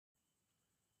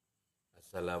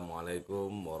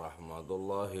Assalamualaikum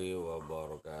warahmatullahi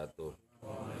wabarakatuh.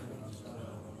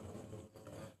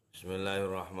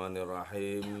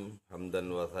 Bismillahirrahmanirrahim. Hamdan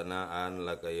wa thana'an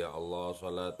laka ya Allah,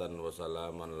 salatan wa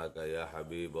salaman laka ya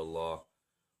Habiballah,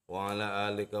 wa ala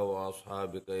alika wa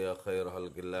ashabika ya khair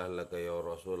halqillah laka ya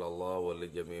Rasulullah, wa li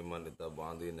jami'i man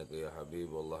ittaba'adinaka ya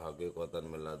Habiballah,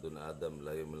 haqiqatan min ladun Adam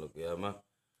la yaumil qiyamah,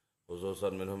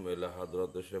 khususan minhum ila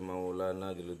hadratus Syekh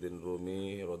Maulana Jalaluddin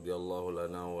Rumi radhiyallahu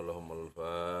lana wa lahumul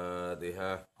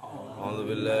Fatihah. A'udzu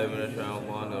billahi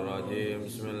minasyaitonir rajim.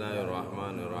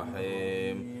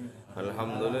 Bismillahirrahmanirrahim.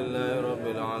 Alhamdulillahi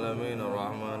rabbil alamin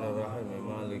arrahmanir rahim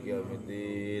maliki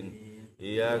yaumiddin.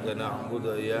 Iyyaka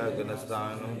na'budu wa iyyaka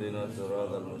nasta'in ihdinas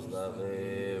siratal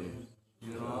mustaqim.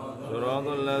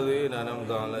 Siratal ladzina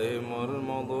an'amta 'alaihim ghairil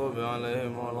maghdubi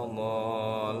 'alaihim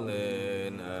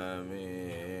waladdallin. Amin.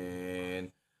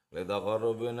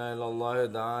 لتقربنا إلى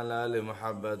الله تعالى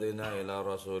لمحبتنا إلى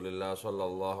رسول الله صلى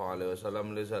الله عليه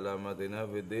وسلم لسلامتنا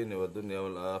في الدين والدنيا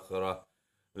والآخرة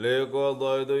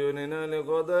لقضاء ديوننا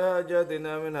لقضاء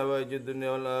حاجاتنا من هوائج الدنيا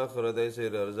والآخرة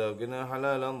تيسير أرزاقنا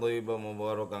حلالا طيبا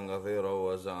مباركا كثيرا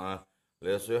واسعا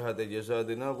لصحة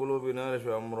جسادنا قلوبنا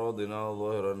لشفاء أمراضنا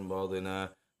ظاهرا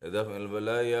باطنا لدفع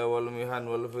البلايا والمحن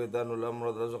والفتن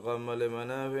والأمراض الأسقام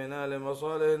لمنافعنا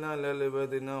لمصالحنا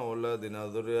لعبادنا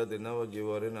وأولادنا ذرياتنا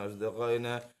وجوارنا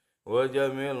أصدقائنا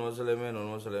وجميع المسلمين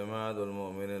والمسلمات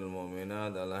والمؤمنين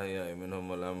والمؤمنات الأحياء منهم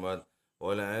والأموات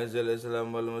والعز الإسلام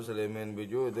والمسلمين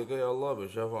بجودك يا الله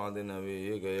بشفاعة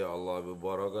نبيك يا الله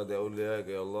ببركة أوليائك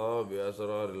يا الله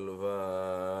بأسرار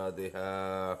الفاتحة.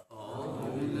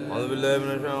 أعوذ بالله من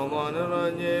الشيطان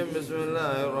الرجيم. بسم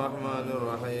الله الرحمن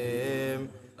الرحيم.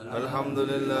 الحمد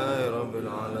لله رب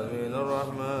العالمين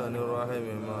الرحمن الرحيم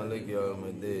مالك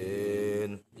يوم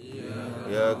الدين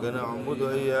إياك نعبد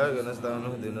وإياك نستعين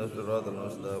اهدنا الصراط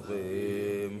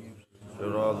المستقيم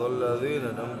صراط الذين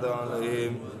أنعمت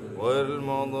عليهم غير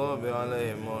المغضوب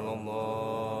عليهم ولا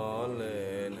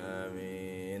الضالين.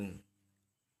 Amin.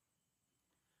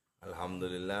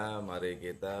 Alhamdulillah, mari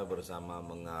kita bersama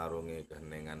mengarungi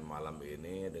keheningan malam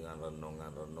ini dengan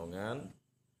renungan-renungan,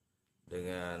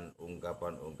 dengan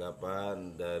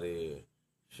ungkapan-ungkapan dari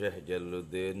Syekh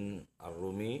Jalaluddin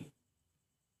Rumi.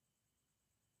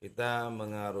 Kita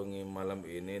mengarungi malam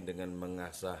ini dengan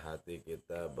mengasah hati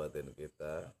kita, batin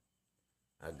kita,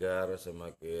 agar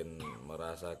semakin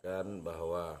merasakan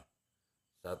bahwa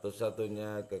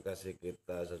satu-satunya kekasih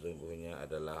kita sesungguhnya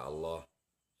adalah Allah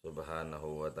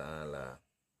Subhanahu wa ta'ala.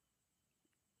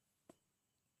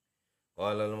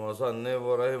 Qala al-musannif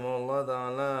rahimahullah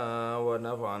ta'ala wa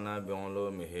nafa'na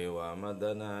bi'ulumihi wa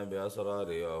amadana bi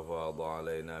asrarihi wa fadha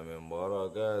alaina min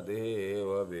barakatihi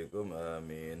wa bikum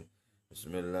amin.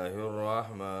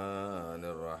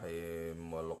 Bismillahirrahmanirrahim.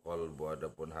 Wal qalbu,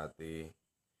 adapun hati,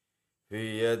 fi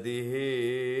yadihi,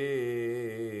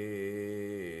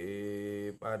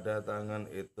 pada tangan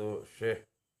itu Syekh,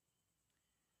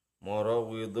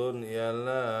 murawidun,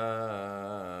 ialah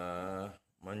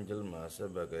menjelma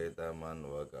sebagai taman,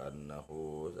 wa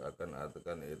ka'annahu,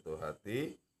 seakan-akan itu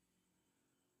hati,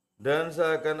 dan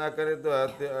seakan-akan itu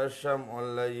hati,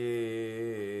 asyam'ul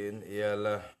layyin,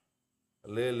 ialah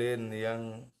lilin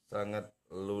yang sangat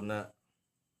lunak,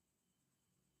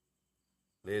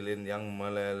 lilin yang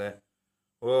meleleh.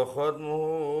 Wa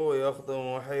khutmuhu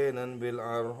yakhtumu hinan bil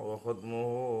arh, wa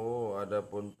khutmuhu,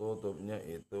 adapun tutupnya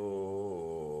itu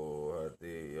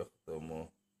hati, yakhtumu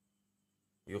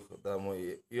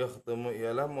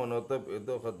ialah menutup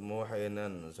itu, khutmu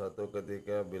hinan, suatu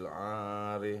ketika, bil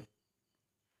ari,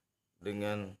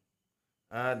 dengan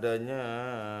adanya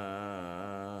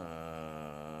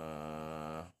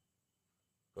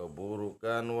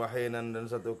keburukan, wahinan, dan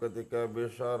satu ketika,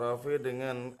 bisyarafi,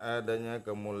 dengan adanya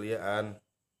kemuliaan.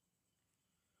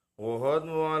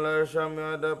 Wahadmu ala syami,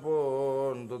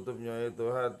 adapun tutupnya itu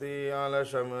hati, ala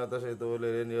syami, atas itu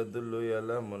lilin, yadullu,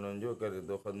 ialah menunjukkan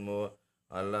itu khadmu,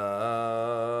 ala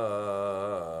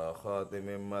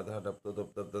khatimimmat, hadap tutup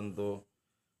tertentu.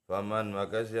 Faman,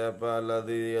 maka siapa,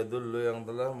 alladhi yadullu, yang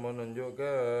telah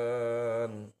menunjukkan,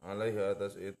 alaihi,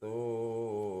 atas itu,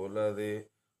 alladhi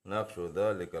naqsyu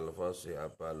dhalikal fasih,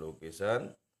 apa lukisan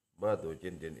batu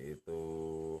cincin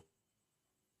itu.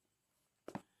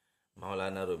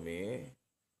 Maulana Rumi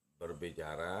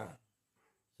berbicara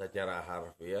secara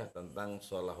harfiah tentang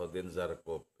Salahuddin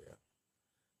Zarqub, ya.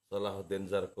 Salahuddin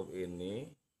Zarqub ini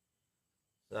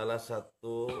salah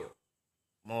satu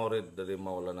murid dari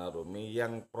Maulana Rumi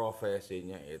yang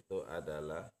profesinya itu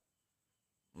adalah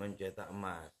mencetak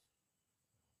emas.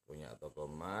 Punya toko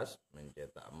emas,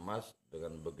 mencetak emas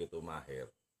dengan begitu mahir.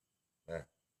 Nah,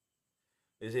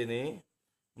 di sini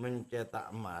mencetak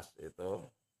emas itu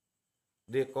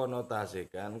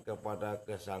dikonotasikan kepada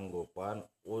kesanggupan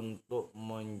untuk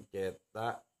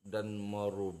mencetak dan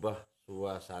merubah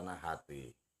suasana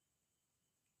hati.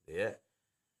 Ya.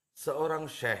 Seorang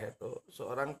syekh itu,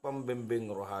 seorang pembimbing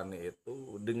rohani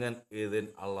itu dengan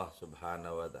izin Allah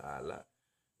Subhanahu wa taala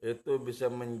itu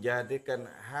bisa menjadikan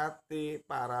hati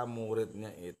para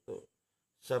muridnya itu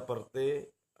seperti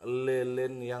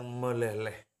lilin yang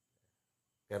meleleh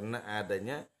karena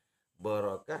adanya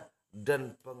barakah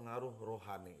dan pengaruh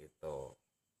rohani itu.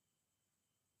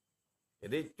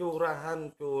 Jadi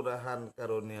curahan-curahan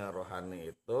karunia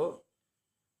rohani itu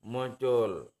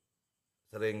muncul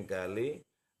seringkali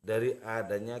dari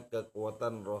adanya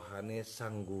kekuatan rohani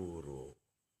sang guru.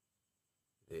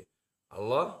 Jadi,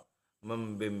 Allah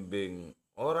membimbing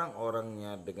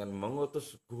orang-orangnya dengan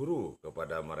mengutus guru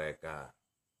kepada mereka.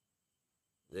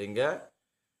 Sehingga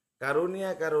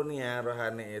karunia-karunia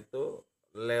rohani itu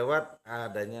lewat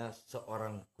adanya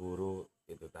seorang guru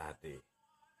itu tadi.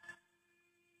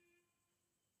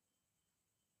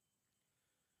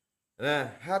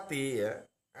 Nah,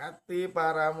 hati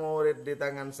para murid di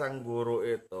tangan sang guru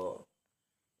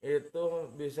itu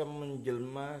bisa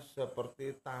menjelma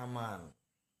seperti taman,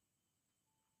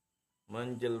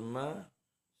 menjelma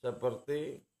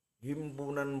seperti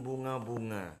himpunan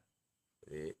bunga-bunga.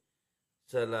 Jadi,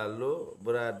 selalu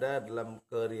berada dalam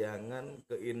keriangan,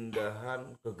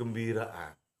 keindahan,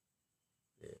 kegembiraan.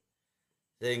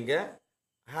 Sehingga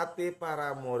hati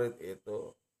para murid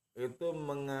itu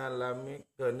mengalami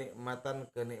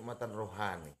kenikmatan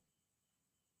rohani.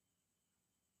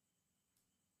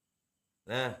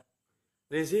 Nah,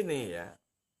 di sini ya,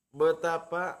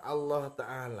 betapa Allah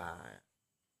Ta'ala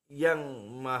yang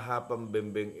maha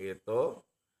pembimbing itu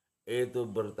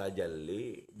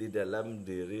bertajalli di dalam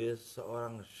diri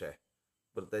seorang syekh,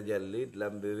 bertajalli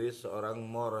dalam diri seorang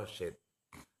mursyid,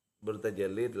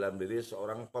 bertajalli dalam diri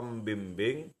seorang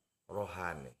pembimbing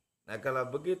rohani. Nah, kalau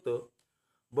begitu,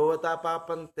 betapa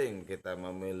penting kita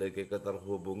memiliki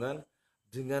keterhubungan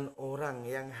dengan orang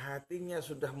yang hatinya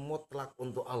sudah mutlak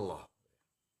untuk Allah.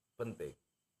 Penting.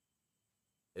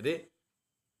 Jadi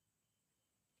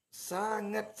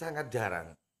sangat-sangat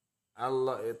jarang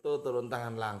Allah itu turun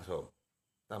tangan langsung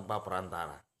tanpa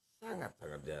perantara.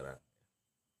 Sangat-sangat jarang.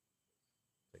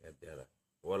 Sangat jarang.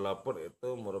 Walaupun itu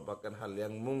merupakan hal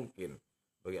yang mungkin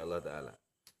bagi Allah Ta'ala.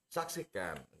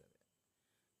 Saksikan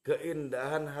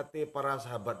keindahan hati para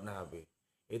sahabat Nabi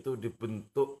itu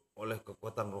dibentuk oleh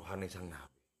kekuatan rohani sang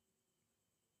Nabi.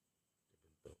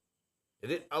 Dibentuk.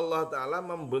 Jadi Allah Ta'ala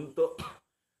membentuk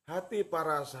hati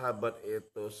para sahabat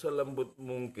itu selembut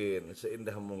mungkin,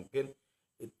 seindah mungkin,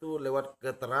 itu lewat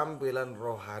keterampilan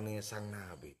rohani sang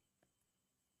Nabi.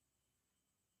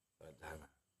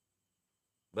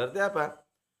 Berarti apa?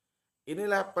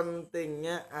 Inilah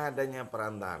pentingnya adanya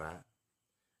perantara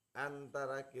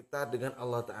antara kita dengan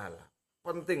Allah Ta'ala.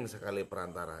 Penting sekali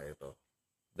perantara itu.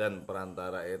 Dan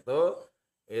perantara itu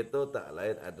tak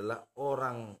lain adalah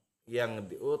orang yang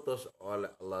diutus oleh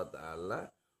Allah Ta'ala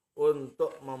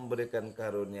untuk memberikan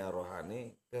karunia rohani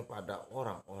kepada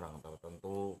orang-orang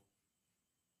tertentu.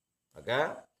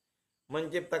 Maka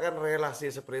menciptakan relasi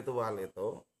spiritual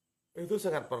itu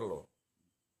sangat perlu.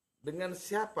 Dengan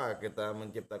siapa kita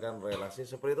menciptakan relasi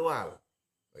spiritual?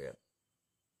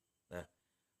 Nah,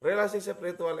 relasi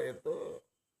spiritual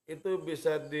itu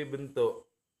bisa dibentuk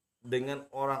dengan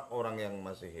orang-orang yang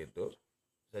masih hidup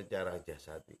secara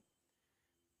jasadi.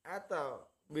 Atau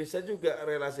bisa juga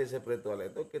relasi spiritual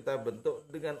itu kita bentuk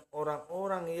dengan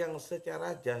orang-orang yang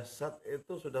secara jasad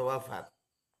itu sudah wafat.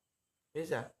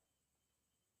 Bisa.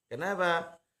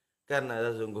 Kenapa? Karena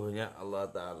sesungguhnya Allah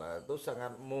Ta'ala itu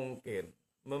sangat mungkin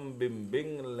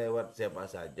membimbing lewat siapa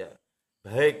saja,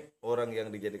 baik orang yang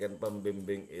dijadikan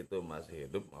pembimbing itu masih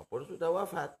hidup maupun sudah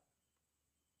wafat.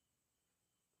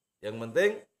 Yang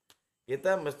penting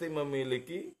kita mesti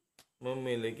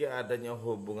memiliki adanya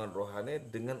hubungan rohani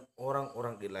dengan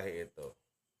orang-orang ilahi itu.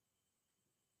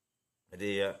 Jadi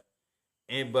ya,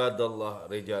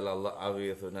 ibadallah rijalallah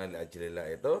awithuna li ajlillah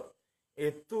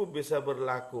itu bisa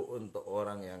berlaku untuk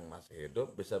orang yang masih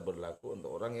hidup, bisa berlaku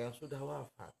untuk orang yang sudah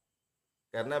wafat.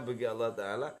 Karena bagi Allah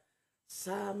Ta'ala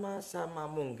sama-sama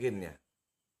mungkinnya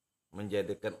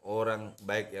menjadikan orang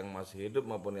baik yang masih hidup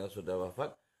maupun yang sudah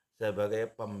wafat sebagai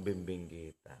pembimbing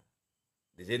kita.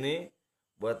 Di sini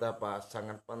buat apa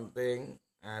sangat penting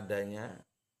adanya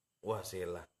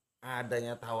wasilah,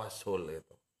 adanya tawasul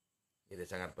itu. Jadi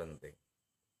sangat penting.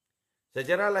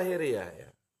 Secara lahiriah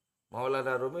ya,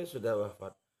 Maulana Rumi sudah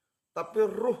wafat. Tapi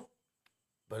ruh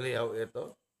beliau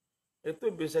itu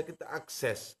bisa kita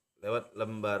akses lewat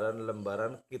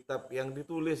lembaran-lembaran kitab yang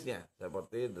ditulisnya.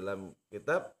 Seperti dalam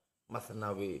kitab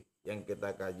Matsnawi yang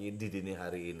kita kaji di dini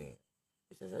hari ini.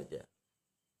 Bisa saja.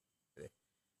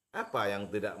 Apa yang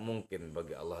tidak mungkin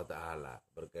bagi Allah Ta'ala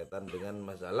berkaitan dengan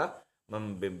masalah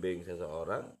membimbing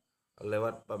seseorang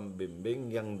lewat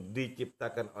pembimbing yang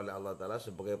diciptakan oleh Allah Ta'ala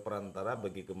sebagai perantara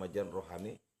bagi kemajuan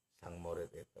rohani sang murid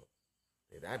itu.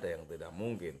 Tidak ada yang tidak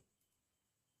mungkin.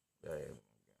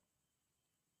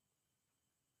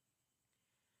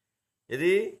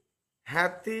 Jadi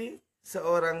hati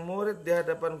seorang murid di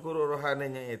hadapan guru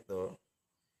rohaninya itu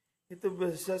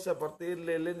bisa seperti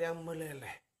lilin yang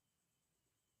meleleh.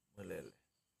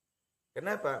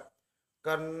 Kenapa?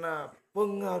 Karena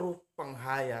pengaruh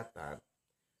penghayatan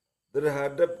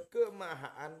terhadap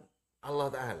kemahaan Allah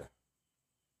Ta'ala.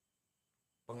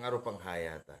 Pengaruh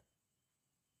penghayatan.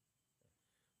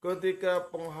 Ketika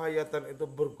penghayatan itu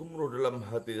bergemuruh dalam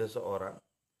hati seseorang,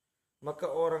 maka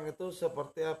orang itu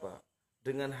seperti apa?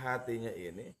 Dengan hatinya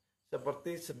ini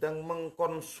seperti sedang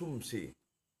mengkonsumsi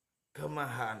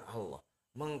kemahaan Allah,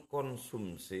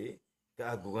 mengkonsumsi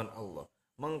keagungan Allah,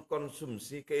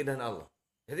 mengkonsumsi keindahan Allah.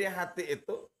 Jadi hati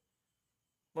itu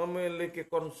memiliki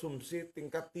konsumsi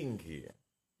tingkat tinggi. Ya.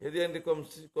 Jadi yang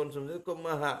dikonsumsi itu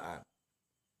kemahaan.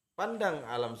 Pandang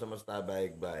alam semesta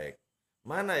baik-baik.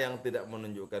 Mana yang tidak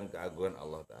menunjukkan keagungan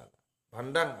Allah Ta'ala?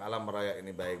 Pandang alam raya ini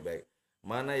baik-baik.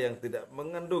 Mana yang tidak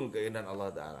mengandung keindahan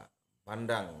Allah Ta'ala?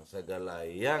 Pandang segala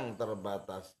yang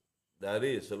terbatas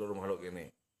dari seluruh makhluk ini.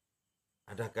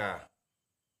 Adakah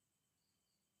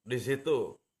di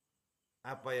situ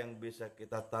apa yang bisa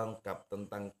kita tangkap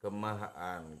tentang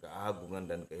kemahaan, keagungan,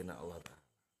 dan keindahan Allah Ta'ala?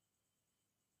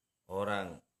 Orang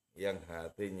yang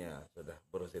hatinya sudah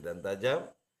bersih dan tajam,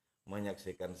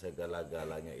 menyaksikan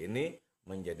segala-galanya ini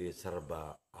menjadi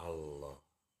serba Allah.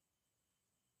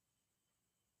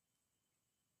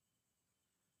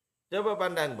 Coba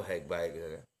pandang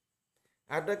baik-baik.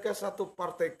 Adakah satu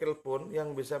partikel pun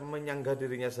yang bisa menyanggah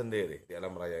dirinya sendiri di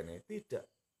alam raya ini? Tidak.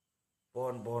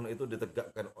 Pohon-pohon itu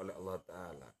ditegakkan oleh Allah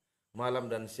Ta'ala. Malam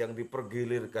dan siang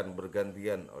dipergilirkan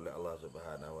bergantian oleh Allah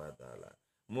Subhanahu wa Ta'ala.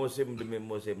 Musim demi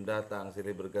musim datang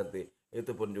silih berganti.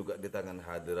 Itu pun juga di tangan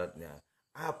hadiratnya.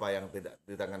 Apa yang tidak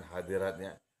di tangan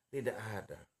hadiratnya? Tidak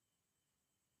ada.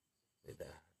 Tidak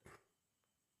ada.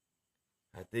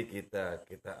 Hati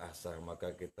kita asah,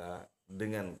 maka kita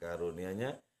dengan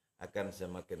karunia-Nya akan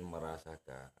semakin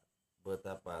merasakan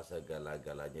betapa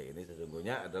segala-galanya ini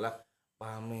sesungguhnya adalah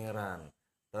pameran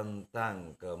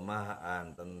tentang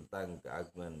kemahaan, tentang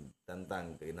keagungan,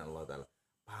 tentang keindahan Allah Ta'ala.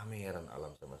 Pameran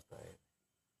alam semesta ini.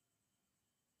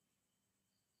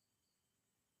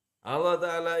 Allah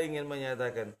Ta'ala ingin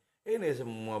menyatakan, ini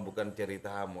semua bukan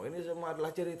ceritamu, ini semua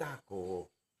adalah ceritaku.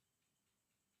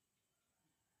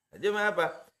 Cuma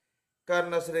apa?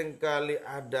 Karena seringkali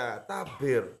ada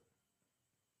tabir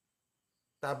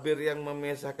yang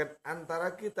memisahkan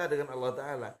antara kita dengan Allah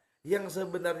Ta'ala. Yang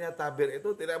sebenarnya tabir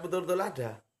itu tidak betul-betul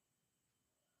ada.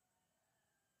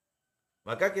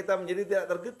 Maka kita menjadi tidak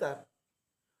tergetar.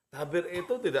 Tabir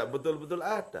itu tidak betul-betul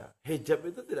ada. Hijab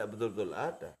itu tidak betul-betul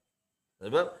ada.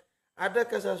 Sebab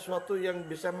adakah sesuatu yang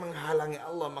bisa menghalangi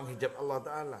Allah, menghijab Allah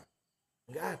Ta'ala?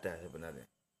 Enggak ada sebenarnya.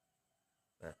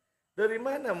 Nah, dari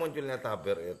mana munculnya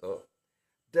tabir itu?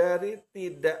 Dari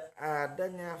tidak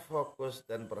adanya fokus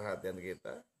dan perhatian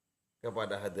kita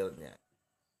kepada hadirnya.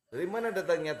 Dari mana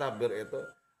datangnya tabir itu?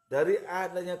 Dari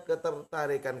adanya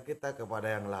ketertarikan kita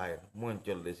kepada yang lain.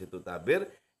 Muncul di situ tabir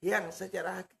yang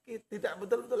secara hakiki tidak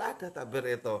betul-betul ada tabir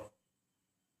itu.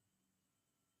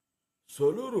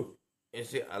 Seluruh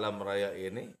isi alam raya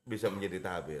ini bisa menjadi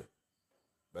tabir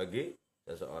bagi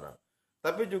seseorang.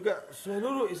 Tapi juga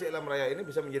seluruh isi alam raya ini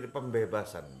bisa menjadi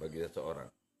pembebasan bagi seseorang.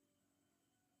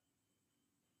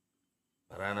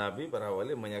 Para nabi, para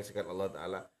wali menyaksikan Allah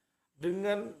Ta'ala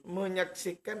dengan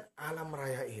menyaksikan alam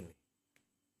raya ini.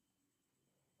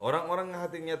 Orang-orang yang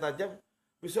hatinya tajam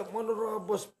bisa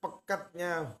menerobos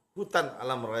pekatnya hutan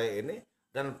alam raya ini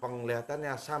dan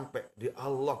penglihatannya sampai di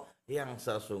Allah yang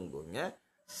sesungguhnya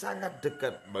sangat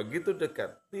dekat, begitu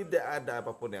dekat. Tidak ada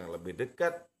apapun yang lebih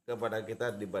dekat kepada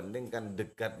kita dibandingkan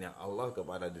dekatnya Allah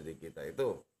kepada diri kita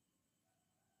itu.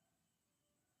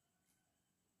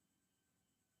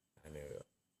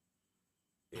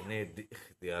 Ini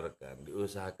diikhtiarkan,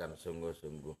 diusahakan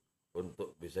sungguh-sungguh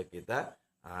untuk bisa kita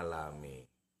alami.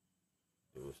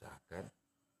 Diusahakan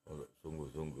untuk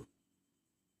sungguh-sungguh.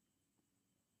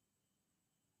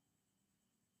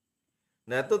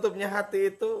 Nah, tutupnya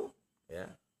hati itu, ya,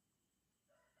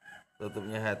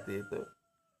 tutupnya hati itu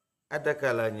ada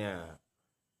kalanya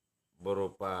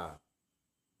berupa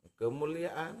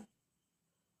kemuliaan,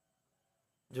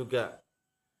 juga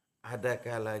ada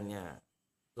kalanya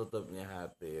tutupnya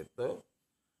hati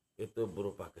itu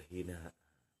berupa kehinaan.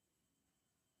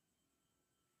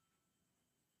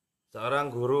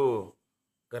 Seorang guru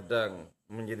kadang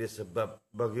menjadi sebab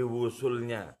bagi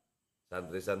wusulnya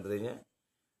santri-santrinya,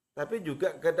 tapi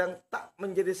juga kadang tak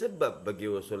menjadi sebab bagi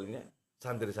wusulnya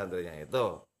santri-santrinya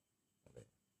itu.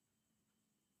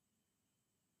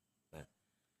 Nah,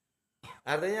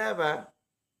 artinya apa?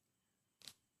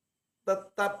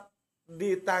 Tetap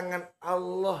di tangan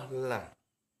Allah lah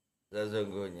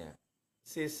sesungguhnya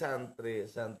si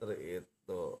santri-santri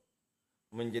itu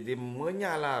menjadi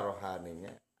menyala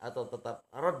rohaninya atau tetap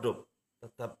redup,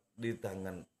 tetap di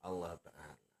tangan Allah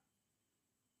Ta'ala.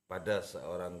 Pada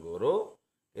seorang guru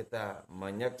kita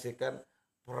menyaksikan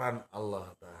peran Allah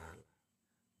Ta'ala,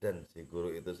 dan si guru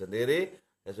itu sendiri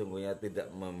sesungguhnya tidak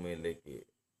memiliki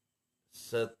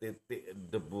setitik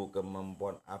debu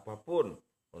kemampuan apapun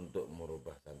untuk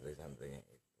merubah santri-santrinya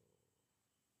itu.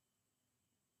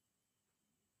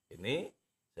 Ini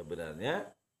sebenarnya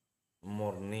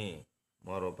murni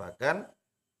merupakan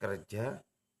kerja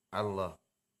Allah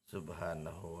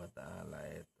Subhanahu wa Ta'ala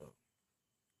itu.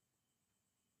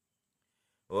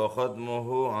 Wa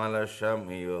khatmuhu ala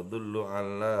syam'i yadullu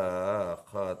ala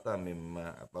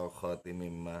khatamimma atau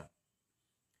khatimimma.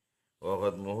 Wa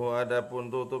khatmuhu, adapun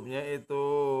tutupnya itu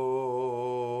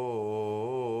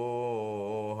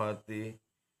hati,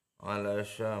 ala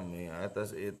syam'i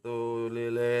atas itu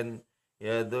lilin,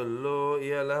 yadullu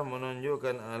ialah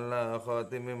menunjukkan ala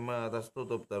khatimimma atas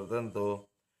tutup tertentu.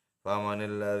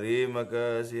 Famanil ladzi,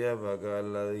 maka siapakah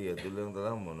alladzi yadullu yang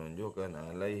telah menunjukkan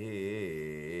alaihi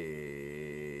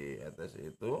atas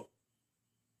itu.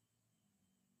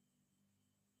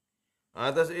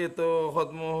 Atas itu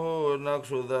khatmuhu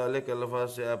naqsu dzalikal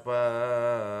fasi, apa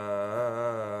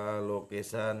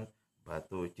lukisan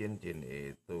batu cincin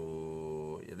itu.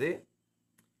 Jadi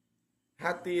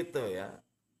hati itu ya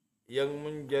yang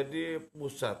menjadi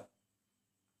pusat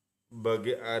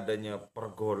bagi adanya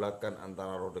pergolakan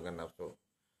antara roh dengan nafsu,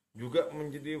 juga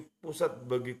menjadi pusat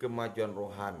bagi kemajuan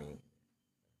rohani.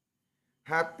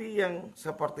 Hati yang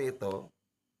seperti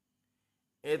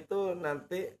itu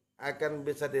nanti akan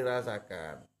bisa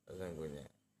dirasakan sesungguhnya.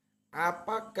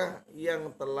 Apakah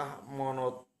yang telah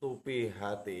menutupi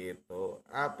hati itu?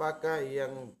 Apakah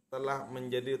yang telah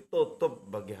menjadi tutup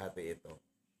bagi hati itu?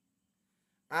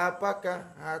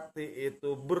 Apakah hati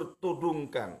itu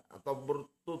bertudungkan atau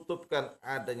bertutupkan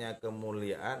adanya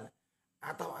kemuliaan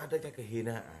atau adanya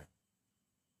kehinaan?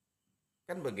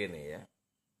 Kan begini ya.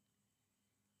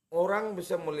 Orang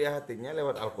bisa mulia hatinya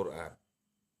lewat Al-Quran.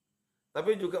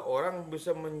 Tapi juga orang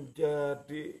bisa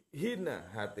menjadi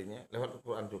hina hatinya lewat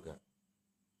Al-Quran juga.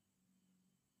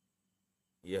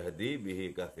 Yahdi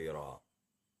bihi katsira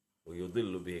wa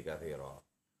yudhillu bihi katsira.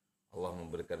 Allah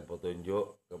memberikan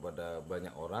petunjuk kepada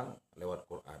banyak orang lewat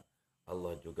Quran.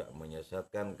 Allah juga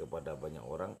menyesatkan kepada banyak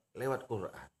orang lewat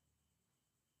Quran.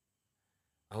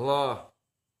 Allah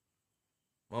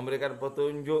memberikan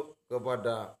petunjuk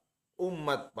kepada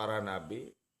umat para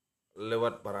nabi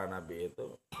lewat para nabi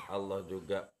itu. Allah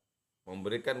juga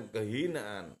memberikan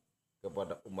kehinaan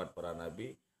kepada umat para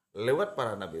nabi lewat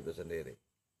para nabi itu sendiri.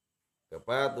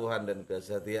 Kepatuhan dan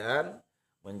kesetiaan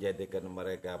menjadikan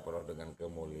mereka penuh dengan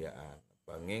kemuliaan.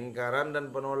 Pengingkaran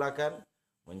dan penolakan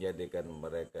menjadikan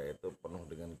mereka itu penuh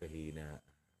dengan kehinaan.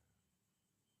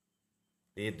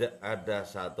 Tidak ada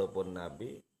satupun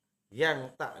nabi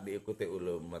yang tak diikuti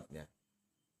oleh umatnya.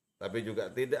 Tapi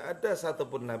juga tidak ada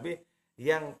satupun nabi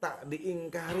yang tak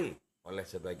diingkari oleh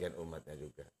sebagian umatnya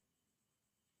juga.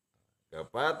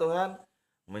 Kepatuhan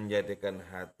menjadikan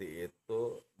hati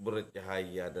itu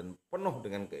bercahaya dan penuh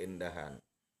dengan keindahan.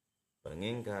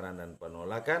 Pengingkaran dan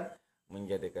penolakan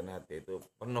menjadikan hati itu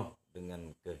penuh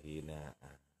dengan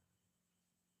kehinaan.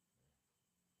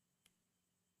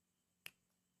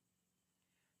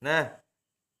 Nah,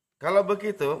 kalau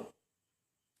begitu,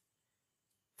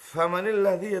 famanil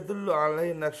ladzi yadullu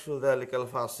alaihi naqshu dzalikal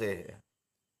fasih.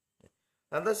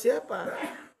 Lantas siapa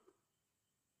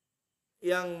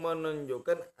yang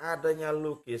menunjukkan adanya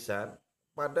lukisan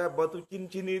pada batu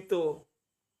cincin itu?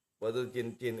 Batu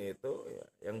cincin itu ya,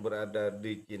 yang berada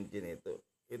di cincin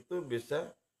itu bisa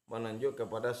menunjuk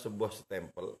kepada sebuah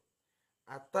stempel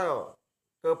atau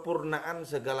kepurnaan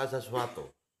segala sesuatu.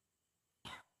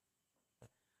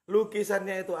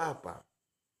 Lukisannya itu apa?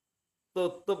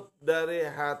 Tutup dari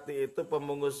hati itu,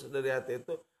 pembungkus dari hati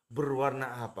itu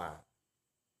berwarna apa?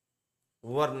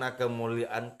 Warna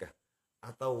kemuliaankah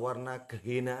atau warna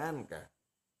kehinaankah?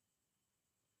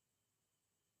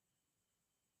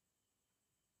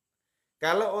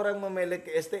 Kalau orang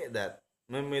memiliki istiqdat,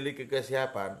 memiliki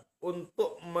kesiapan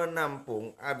untuk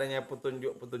menampung adanya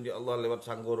petunjuk-petunjuk Allah lewat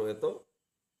sang guru itu,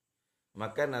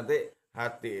 maka nanti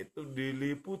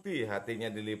hatinya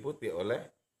diliputi oleh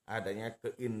adanya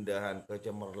keindahan,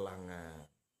 kecemerlangan.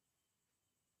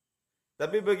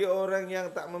 Tapi bagi orang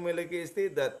yang tak memiliki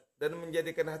istidat dan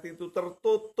menjadikan hati itu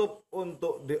tertutup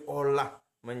untuk diolah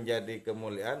menjadi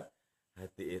kemuliaan,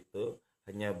 hati itu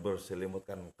hanya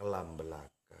berselimutkan kelam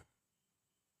belaka.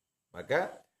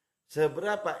 Maka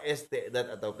seberapa istidat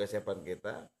atau kesiapan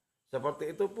kita,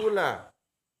 seperti itu pula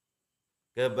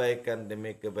kebaikan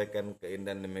demi kebaikan,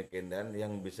 keindahan demi keindahan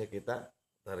yang bisa kita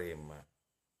terima.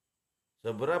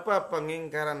 Seberapa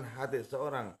pengingkaran hati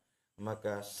seorang,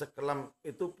 maka sekelam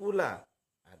itu pula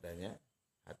adanya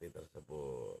hati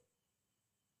tersebut.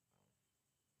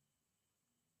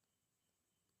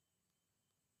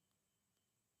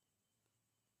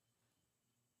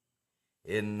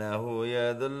 Innahu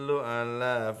yadullu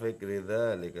ala fikri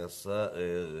dzalika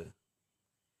as-sa'ir.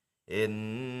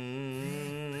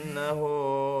 Innahu,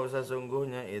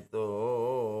 sesungguhnya itu,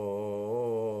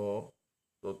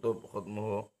 tutup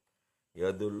khutmuhu,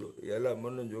 yadullu, ialah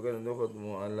menunjukkan untuk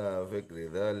khutmu ala fikri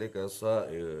dzalika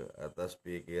as-sa'ir, atas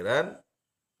pikiran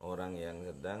orang yang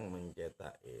sedang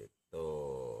mencetak itu.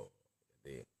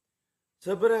 Jadi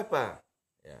seberapa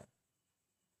ya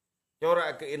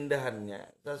corak keindahannya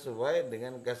sesuai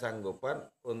dengan kesanggupan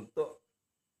untuk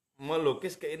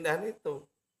melukis keindahan itu.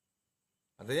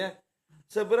 Artinya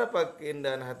seberapa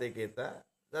keindahan hati kita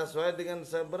sesuai dengan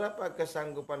seberapa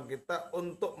kesanggupan kita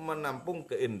untuk menampung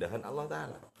keindahan Allah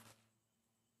Ta'ala.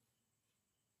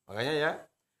 Makanya ya,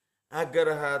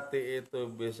 agar hati itu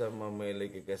bisa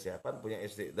memiliki kesiapan, punya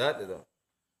istiqdat itu,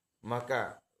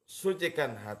 maka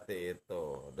sucikan hati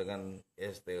itu dengan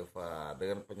istighfar,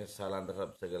 dengan penyesalan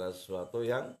terhadap segala sesuatu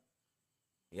yang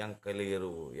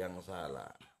keliru, yang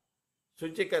salah.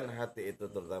 Sucikan hati itu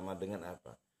terutama dengan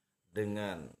apa?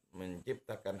 Dengan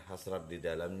menciptakan hasrat di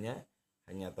dalamnya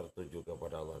hanya tertuju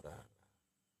kepada Allah Ta'ala.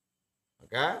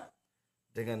 Maka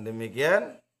dengan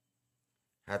demikian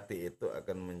hati itu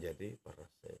akan menjadi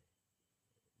bersih.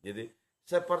 Jadi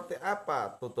seperti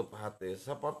apa tutup hati,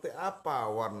 seperti apa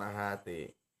warna hati,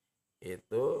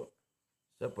 itu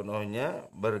sepenuhnya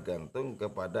bergantung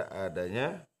kepada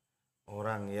adanya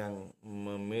orang yang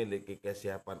memiliki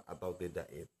kesiapan atau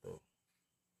tidak itu.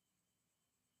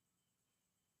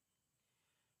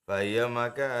 Faya,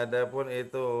 maka adapun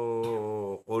itu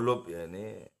qulub, ya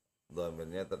ini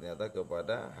dhamirnya ternyata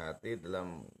kepada hati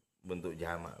dalam bentuk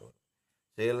jamak.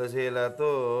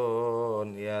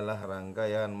 Silsilatun ialah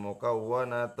rangkaian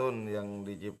mukawwanatun yang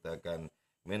diciptakan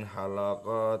min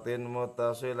halaqatin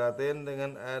muttasilatin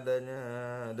dengan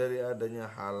adanya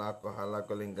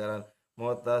halaqah lingkaran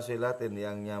muttasilatin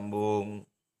yang nyambung.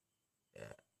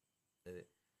 Ya. Jadi,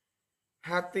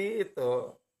 hati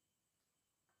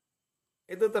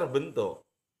itu terbentuk.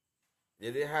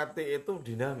 Jadi hati itu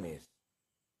dinamis.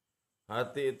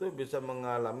 Hati itu bisa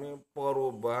mengalami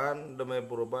perubahan demi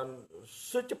perubahan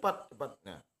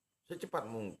secepat-cepatnya, secepat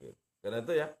mungkin. Karena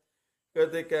itu ya,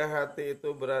 ketika hati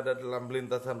itu berada dalam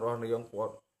lintasan rohani yang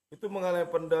kuat, itu mengalami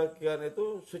pendakian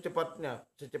itu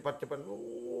secepat-cepat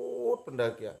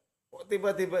pendakian. Kok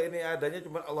tiba-tiba ini adanya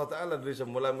cuma Allah Ta'ala dari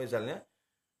semula, misalnya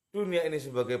dunia ini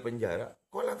sebagai penjara,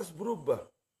 kok lantas berubah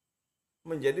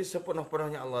menjadi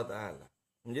sepenuh-penuhnya Allah Ta'ala,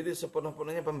 menjadi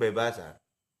sepenuh-penuhnya pembebasan.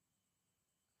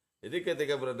 Jadi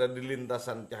ketika berada di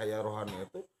lintasan cahaya rohani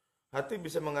itu, hati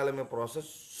bisa mengalami proses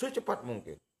secepat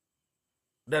mungkin.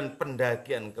 Dan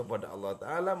pendakian kepada Allah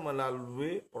Ta'ala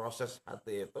melalui proses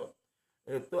hati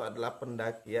itu adalah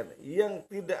pendakian yang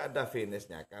tidak ada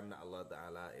finishnya. Karena Allah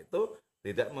Ta'ala itu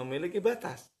tidak memiliki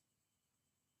batas.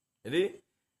 Jadi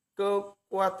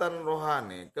kekuatan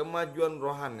rohani, kemajuan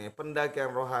rohani,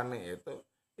 pendakian rohani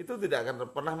itu tidak akan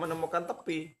pernah menemukan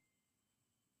tepi.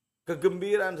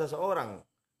 Kegembiraan seseorang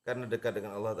karena dekat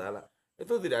dengan Allah Ta'ala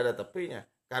itu tidak ada tepinya,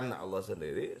 karena Allah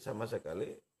sendiri sama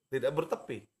sekali tidak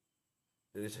bertepi.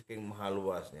 Jadi saking maha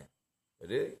luasnya.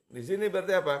 Jadi di sini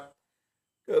berarti apa?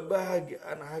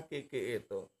 Kebahagiaan hakiki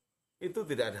itu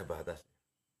tidak ada batasnya.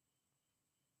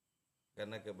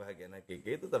 Karena kebahagiaan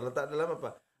hakiki itu terletak dalam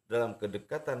apa? Dalam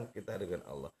kedekatan kita dengan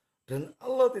Allah. Dan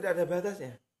Allah tidak ada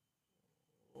batasnya.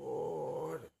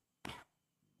 Oh,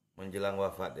 menjelang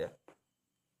wafat ya,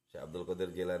 Syekh Abdul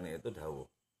Qadir Jilani itu dawuh,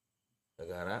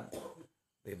 sekarang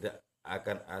tidak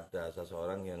akan ada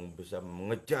seseorang yang bisa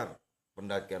mengejar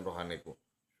pendakian rohaniku.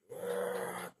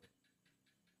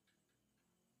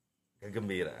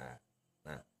 Kegembiraan.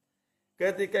 Nah,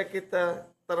 ketika kita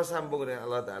tersambung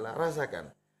dengan Allah Ta'ala, rasakan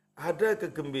ada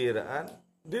kegembiraan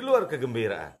di luar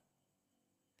kegembiraan.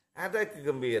 Ada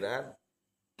kegembiraan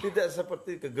tidak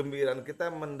seperti kegembiraan kita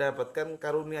mendapatkan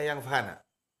karunia yang fana.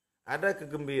 Ada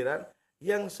kegembiraan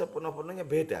yang sepenuh-penuhnya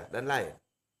beda dan lain.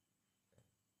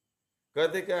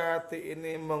 Ketika hati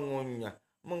ini mengunyah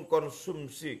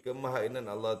mengkonsumsi kemahainaan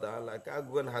Allah Ta'ala,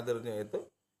 keagungan hadirnya itu,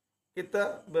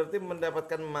 kita berarti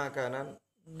mendapatkan makanan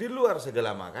di luar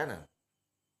segala makanan.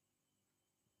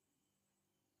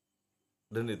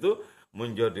 Dan itu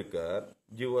menjadikan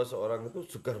jiwa seorang itu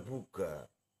segar bugar.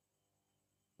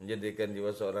 Menjadikan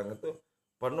jiwa seorang itu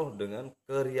penuh dengan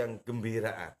keriang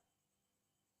gembiraan.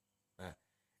 Nah,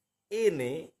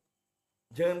 ini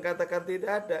jangan katakan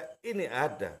tidak ada, ini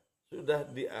ada. Sudah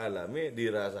dialami,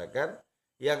 dirasakan,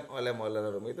 yang oleh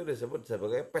Maulana Rumi itu disebut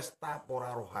sebagai pesta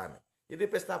pora rohani. Jadi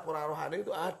pesta pora rohani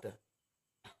itu ada.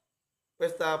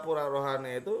 Pesta pora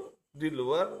rohani itu di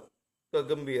luar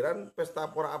kegembiraan pesta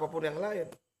pora apapun yang lain.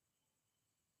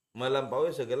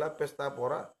 Melampaui segala pesta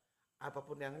pora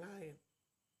apapun yang lain.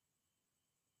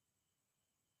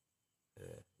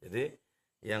 Jadi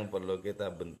yang perlu kita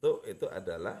bentuk itu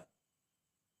adalah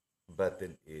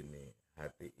batin ini,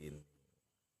 hati ini.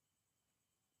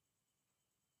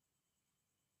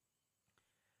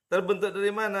 Terbentuk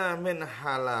dari mana? Min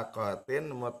halaqatin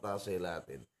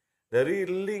muttasilatin. Dari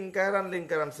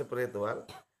lingkaran-lingkaran spiritual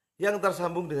yang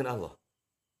tersambung dengan Allah.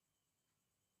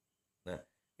 Nah,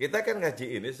 kita kan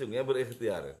ngaji ini sungguhnya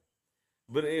berikhtiar.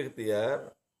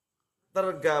 Berikhtiar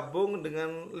tergabung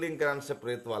dengan lingkaran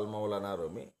spiritual Maulana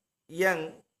Rumi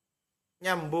yang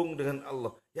nyambung dengan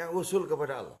Allah, yang usul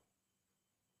kepada Allah.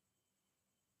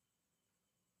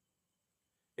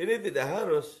 Ini tidak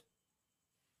harus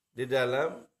di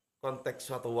dalam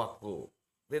konteks suatu waktu.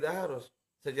 Tidak harus.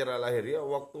 Secara lahiriah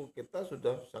waktu kita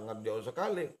sudah sangat jauh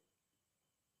sekali.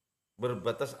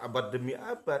 Berbatas abad demi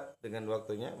abad dengan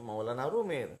waktunya Maulana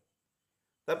Rumi.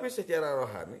 Tapi secara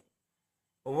rohani,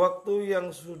 waktu yang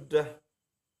sudah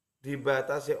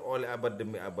dibatasi oleh abad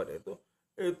demi abad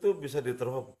itu bisa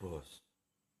diterobos.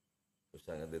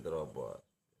 Sangat diterobos.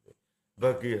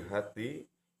 Bagi hati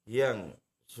yang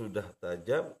sudah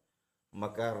tajam,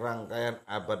 maka rangkaian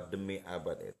abad demi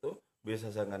abad itu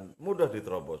bisa sangat mudah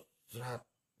diterobos. Bisa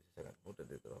sangat mudah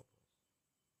diterobos.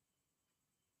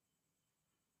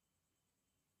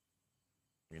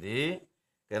 Jadi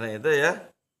karena itu ya,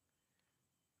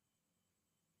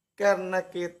 karena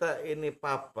kita ini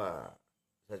papa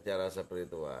secara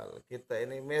spiritual, kita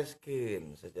ini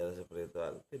miskin secara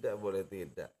spiritual, tidak boleh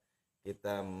tidak,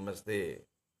 kita mesti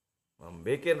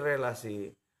membuat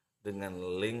relasi dengan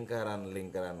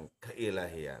lingkaran-lingkaran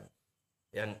keilahian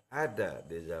yang ada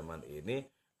di zaman ini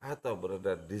atau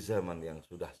berada di zaman yang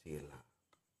sudah silam.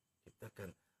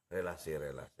 Ciptakan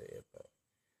relasi-relasi itu.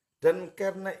 Dan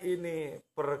karena ini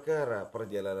perkara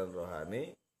perjalanan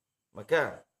rohani,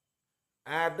 maka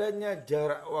adanya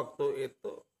jarak waktu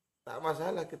itu tak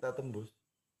masalah kita tembus.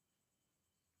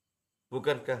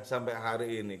 Bukankah sampai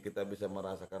hari ini kita bisa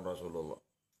merasakan Rasulullah?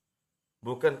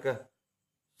 Bukankah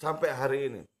sampai hari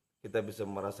ini kita bisa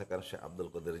merasakan Syekh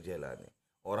Abdul Qadir Jailani?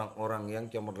 Orang-orang yang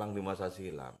cemerlang di masa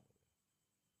silam.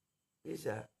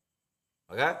 Bisa.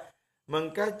 Maka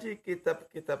mengkaji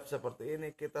kitab-kitab seperti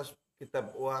ini,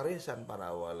 kitab warisan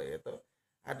para wali itu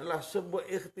adalah sebuah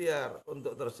ikhtiar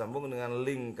untuk tersambung dengan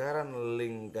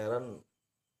lingkaran-lingkaran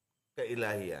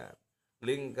keilahian,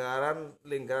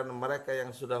 lingkaran mereka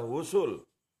yang sudah wusul,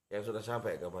 yang sudah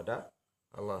sampai kepada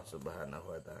Allah Subhanahu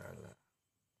wa taala.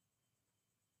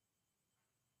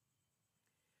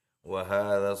 Wa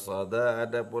hadza sada,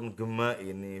 adapun gema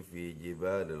ini fi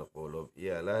jibalil qulub,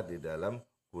 ialah di dalam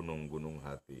gunung-gunung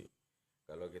hati.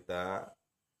 Kalau kita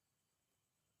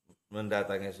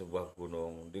mendatangi sebuah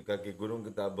gunung, di kaki gunung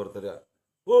kita berteriak,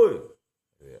 "Woi!"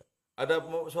 Ada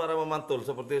suara memantul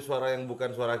seperti suara yang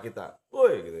bukan suara kita.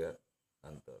 "Woi!" gitu ya.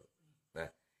 Mantul. Nah,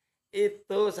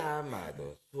 itu sama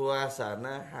tuh.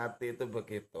 Suasana hati itu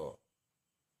begitu.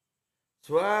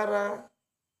 Suara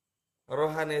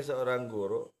rohani seorang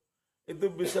guru itu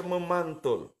bisa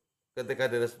memantul ketika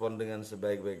direspon dengan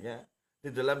sebaik-baiknya di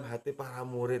dalam hati para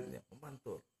muridnya,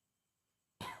 memantul.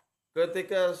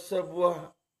 Ketika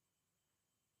sebuah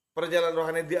perjalanan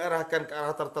rohani diarahkan ke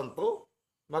arah tertentu,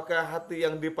 maka hati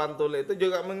yang dipantuli itu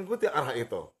juga mengikuti arah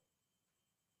itu.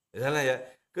 Misalnya ya,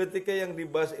 ketika yang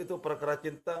dibahas itu perkara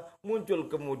cinta, muncul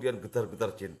kemudian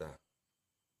getar-getar cinta.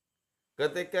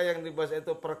 Ketika yang dibahas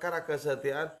itu perkara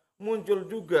kesetiaan, muncul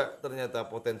juga ternyata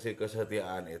potensi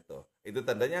kesetiaan itu. Itu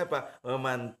tandanya apa?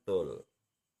 Memantul.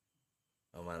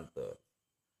 Memantul.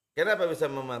 Kenapa bisa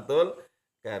memantul?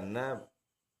 Karena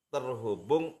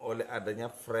terhubung oleh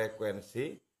adanya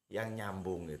frekuensi yang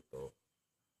nyambung itu.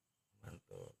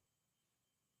 Mantul.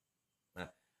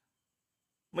 Nah,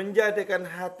 menjadikan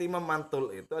hati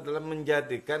memantul itu adalah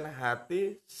menjadikan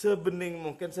hati sebening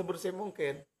mungkin, sebersih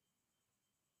mungkin.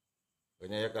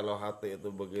 Pokoknya ya kalau hati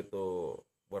itu begitu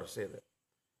bersih,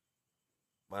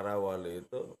 para wali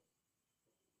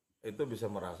itu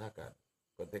bisa merasakan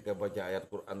ketika baca ayat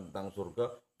Quran tentang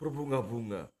surga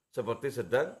berbunga-bunga seperti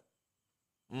sedang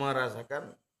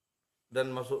merasakan dan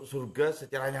masuk surga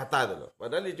secara nyata itu loh.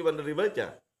 Padahal ini cuma dari baca.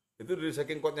 Itu dari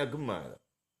saking kuatnya gema.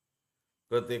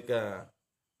 Ketika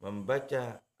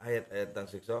membaca ayat-ayat tentang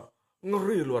siksa,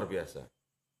 ngeri luar biasa.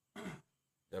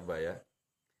 Coba ya.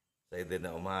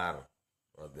 Sayyidina Umar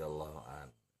radhiyallahu an.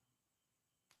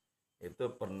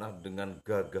 Itu pernah dengan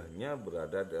gagahnya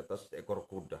berada di atas ekor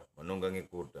kuda, menunggangi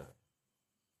kuda.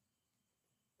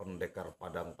 Pendekar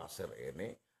padang pasir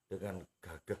ini dengan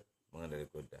gagah mengendarai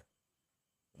kuda.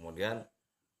 Kemudian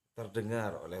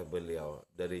terdengar oleh beliau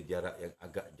dari jarak yang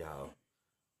agak jauh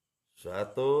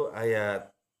suatu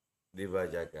ayat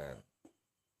dibacakan,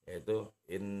 yaitu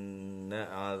inna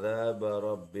adzaba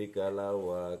rabbika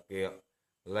lawaqi'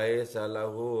 laisa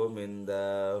lahu min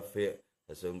dafi',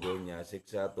 sesungguhnya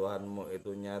siksa Tuhanmu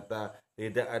itu nyata,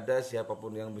 tidak ada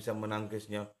siapapun yang bisa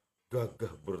menangkisnya.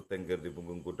 Gagah bertengger di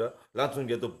punggung kuda, langsung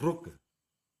jatuh bruk.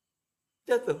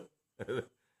 Jatuh.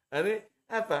 Ini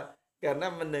apa? Karena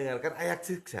mendengarkan ayat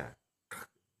siksa.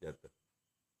 Jatuh.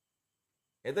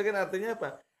 Itu kan artinya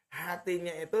apa?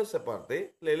 Hatinya itu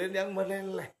seperti lilin yang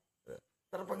meleleh.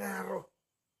 Terpengaruh.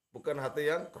 Bukan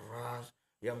hati yang keras,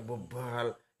 yang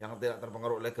bebal, yang tidak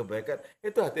terpengaruh oleh kebaikan.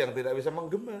 Itu hati yang tidak bisa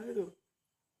menggema itu.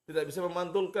 Tidak bisa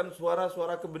memantulkan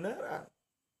suara-suara kebenaran.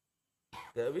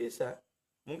 Tidak bisa.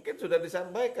 Mungkin sudah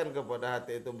disampaikan kepada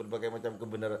hati itu berbagai macam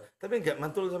kebenaran, tapi nggak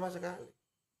mantul sama sekali.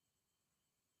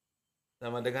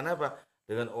 Sama dengan apa?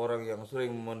 Dengan orang yang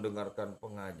sering mendengarkan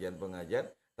pengajian-pengajian,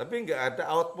 tapi nggak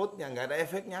ada outputnya, nggak ada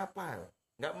efeknya apa,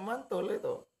 nggak memantul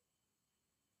itu,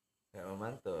 nggak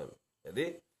memantul.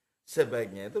 Jadi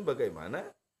sebaiknya itu bagaimana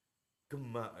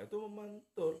gema itu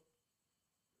memantul.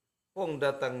 Wong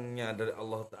datangnya dari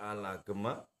Allah Ta'ala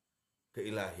gema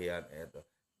keilahian itu.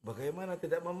 Bagaimana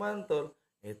tidak memantul?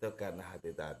 Itu karena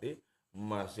hati tadi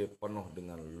masih penuh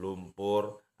dengan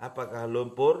lumpur. Apakah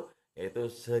lumpur?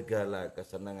 Yaitu segala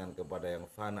kesenangan kepada yang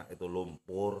fana itu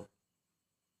lumpur.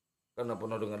 Karena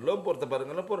penuh dengan lumpur, tebar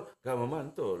dengan lumpur, gak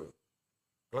memantul.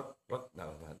 Klek, klek, gak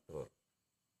memantul.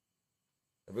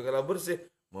 Tapi kalau bersih,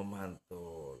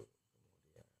 memantul.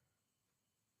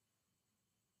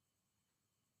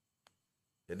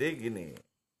 Jadi gini,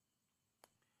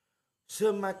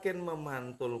 semakin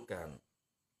memantulkan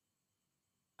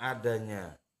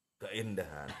adanya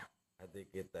keindahan hati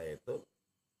kita itu,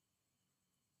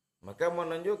 maka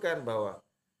menunjukkan bahwa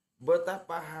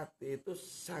betapa hati itu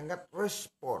sangat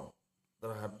respon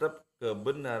terhadap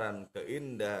kebenaran,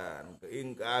 keindahan,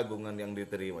 keagungan yang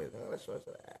diterima itu.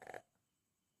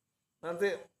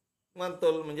 Nanti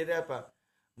mantul menjadi apa?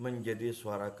 Menjadi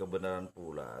suara kebenaran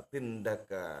pula,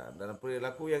 tindakan dan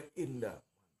perilaku yang indah.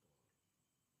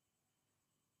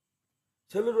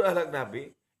 Seluruh akhlak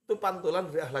Nabi itu pantulan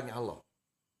dari akhlaknya Allah.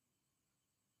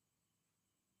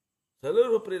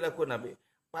 Seluruh perilaku Nabi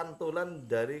pantulan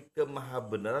dari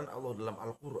kemahabenaran Allah dalam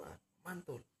Al-Quran.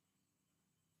 Mantul.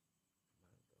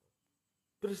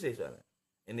 Bersih soalnya.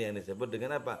 Ini yang disebut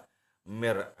dengan apa?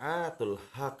 Mir'atul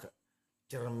haq.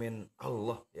 Cermin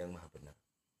Allah yang maha benar.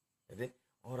 Jadi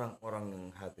orang-orang yang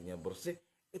hatinya bersih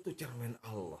itu cermin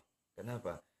Allah.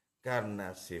 Kenapa?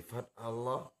 Karena sifat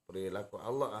Allah, perilaku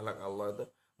Allah, akhlak Allah itu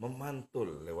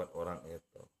memantul lewat orang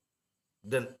itu.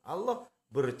 Dan Allah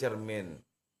bercermin,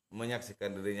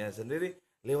 menyaksikan dirinya sendiri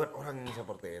lewat orang yang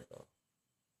seperti itu.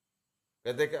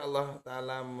 Ketika Allah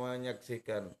Ta'ala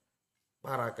menyaksikan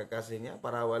para kekasihnya,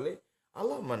 para wali,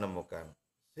 Allah menemukan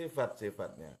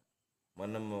sifat-sifatnya,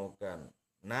 menemukan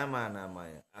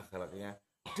nama-namanya, akhlaknya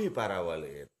di para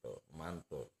wali itu.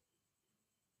 Mantul.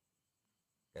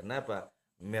 Kenapa?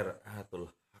 Mir'atul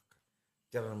haq.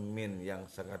 Cermin yang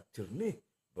sangat jernih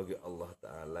bagi Allah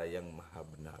Ta'ala yang maha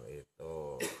benar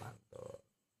itu. Mantul.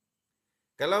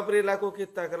 Kalau perilaku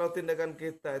kita, kalau tindakan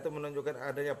kita itu menunjukkan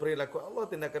adanya perilaku Allah,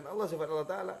 tindakan Allah, sifat Allah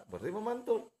Ta'ala, berarti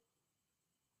memantul.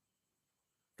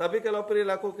 Tapi kalau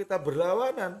perilaku kita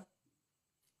berlawanan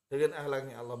dengan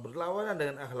akhlaknya Allah, berlawanan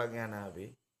dengan akhlaknya Nabi,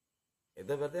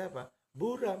 itu berarti apa?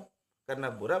 Buram.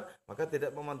 Karena buram, maka tidak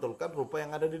memantulkan rupa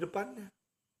yang ada di depannya.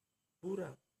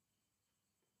 Buram.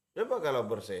 Coba kalau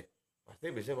bersih, pasti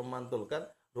bisa memantulkan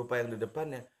rupa yang di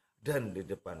depannya. Dan di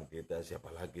depan kita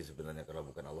siapa lagi sebenarnya kalau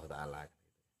bukan Allah Ta'ala.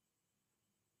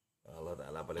 Allah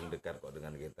Ta'ala paling dekat kok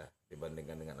dengan kita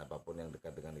dibandingkan dengan apapun yang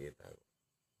dekat dengan kita.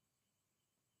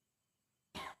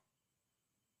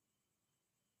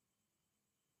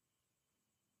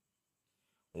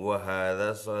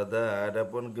 Wahada sada,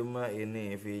 adapun gema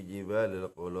ini fi jibalil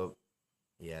qulub,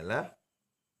 ialah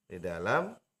di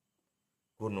dalam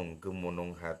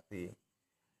gunung-gemunung hati.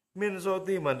 Min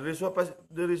sotiman,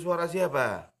 dari suara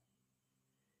siapa?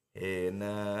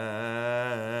 hinan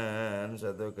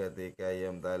satu ketika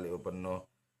yang tali penuh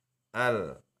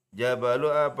al jabalu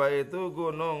apa itu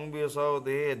gunung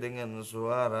bisauti dengan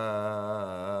suara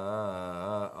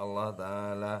Allah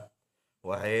Ta'ala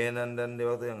wahinan dan di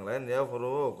waktu yang lain ya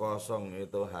kosong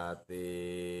itu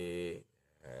hati.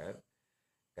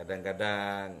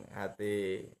 Kadang-kadang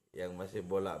hati yang masih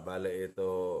bolak-balik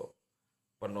itu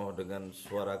penuh dengan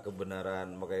suara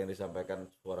kebenaran, maka yang disampaikan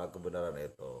suara kebenaran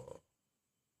itu.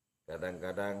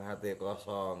 Kadang-kadang hati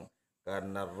kosong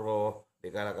karena roh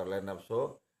dikalahkan oleh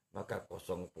nafsu, maka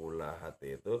kosong pula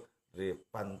hati itu dari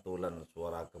pantulan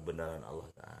suara kebenaran Allah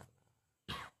Ta'ala.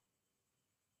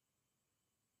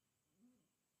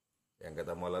 Yang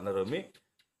kata Maulana Rumi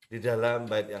di dalam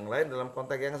bait yang lain dalam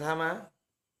konteks yang sama,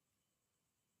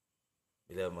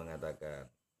 beliau mengatakan,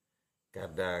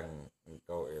 kadang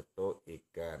engkau itu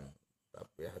ikan,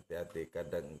 tapi hati-hati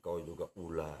kadang engkau juga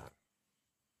ular.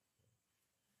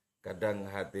 Kadang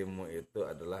hatimu itu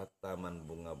adalah taman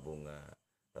bunga-bunga,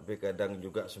 tapi kadang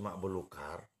juga semak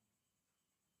belukar.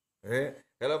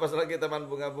 Kalau pas lagi taman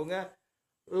bunga-bunga,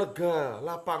 lega,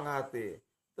 lapang hati,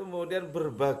 kemudian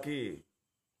berbagi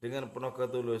dengan penuh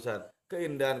ketulusan,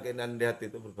 keindahan-keindahan di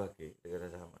hati itu berbagi dengan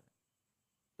sesama.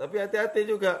 Tapi hati-hati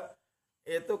juga,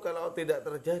 itu kalau tidak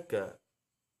terjaga,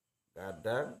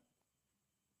 kadang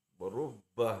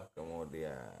berubah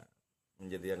kemudian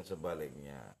menjadi yang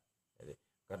sebaliknya. Jadi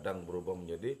kadang berubah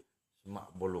menjadi semak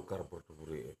belukar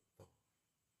berduri itu.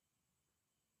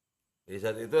 Di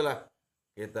saat itulah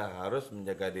kita harus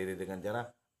menjaga diri dengan cara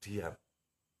diam.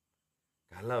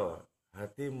 Kalau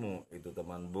hatimu itu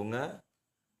teman bunga,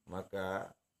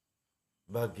 maka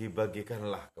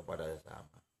bagi-bagikanlah kepada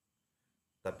sesama.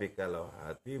 Tapi kalau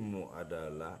hatimu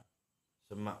adalah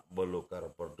semak belukar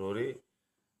berduri,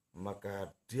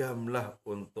 maka diamlah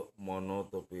untuk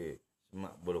menutupi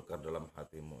semak belukar dalam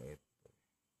hatimu itu.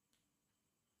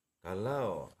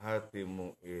 Kalau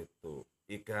hatimu itu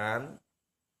ikan,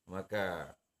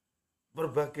 maka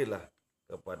berbagilah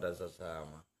kepada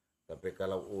sesama. Tapi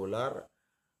kalau ular,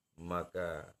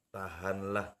 maka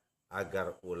tahanlah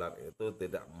agar ular itu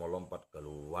tidak melompat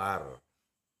keluar.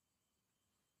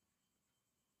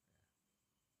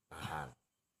 Tahan.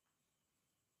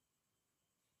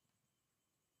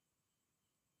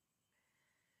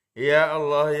 Ya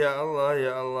Allah, ya Allah,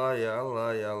 ya Allah, ya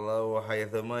Allah, ya Allah, wa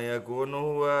haitsuma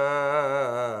yakunu wa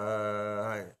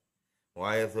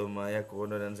haitsuma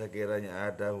yakunu dan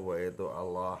sekiranya ada wa itu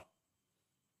Allah.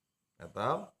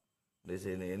 Atau di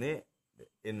sini ini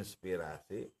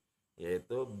inspirasi,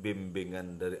 yaitu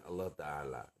bimbingan dari Allah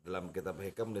Ta'ala. Dalam kitab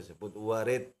hikam disebut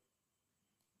warid.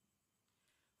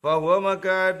 Fahuwa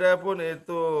maka adapun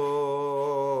itu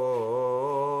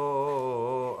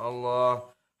Allah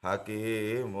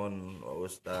hakimun wa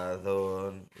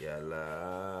ustadzun,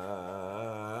 ialah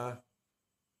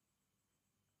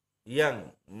yang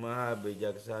maha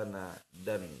bijaksana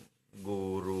dan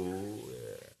guru.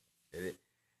 Jadi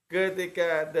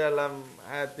ketika dalam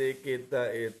hati kita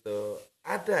itu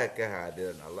ada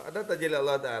kehadiran Allah, ada tajalli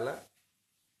Allah Ta'ala,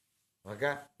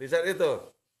 maka di saat itu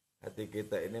hati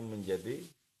kita ini menjadi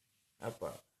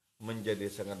apa? Menjadi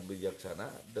sangat bijaksana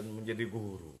dan menjadi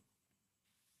guru.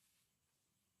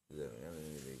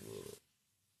 Menjadi guru.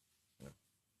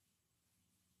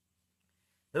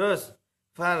 Terus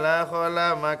fala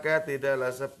khala maka tidaklah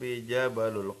sepi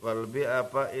jabalul qalbi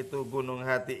apa itu gunung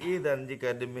hati dan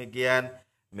jika demikian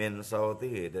min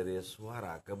sautihi dari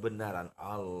suara kebenaran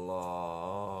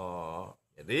Allah.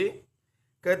 Jadi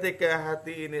ketika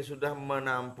hati ini sudah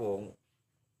menampung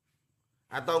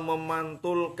atau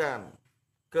memantulkan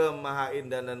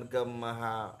kemahaindahan dan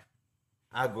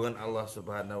kemahaagungan Allah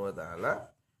Subhanahu wa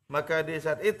taala, maka di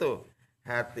saat itu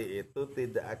hati itu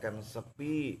tidak akan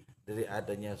sepi dari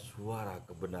adanya suara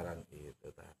kebenaran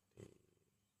itu tadi.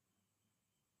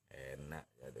 Enak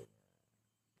jadinya.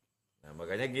 Nah,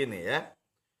 makanya gini ya.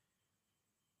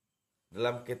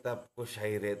 Dalam kitab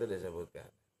Kuswaidi itu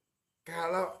disebutkan,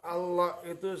 kalau Allah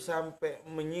itu sampai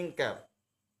menyingkap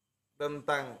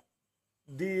tentang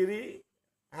diri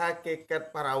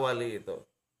hakikat para wali itu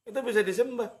bisa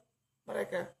disembah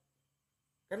mereka.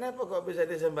 Kenapa kok bisa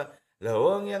disembah?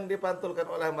 Lawang yang dipantulkan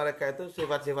oleh mereka itu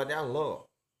sifat-sifatnya Allah,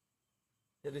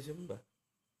 jadi disembah.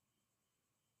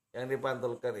 Yang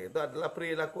dipantulkan itu adalah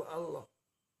perilaku Allah.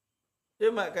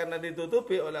 Cuma karena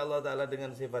ditutupi oleh Allah Ta'ala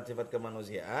dengan sifat-sifat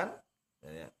kemanusiaan,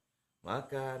 ya,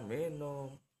 makan,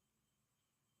 minum,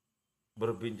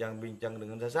 berbincang-bincang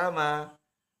dengan sesama,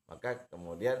 maka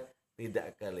kemudian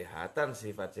tidak kelihatan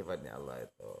sifat-sifatnya Allah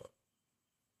itu.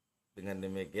 Dengan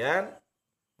demikian,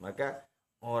 maka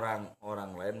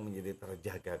orang-orang lain menjadi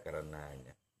terjaga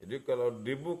karenanya. Jadi kalau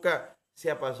dibuka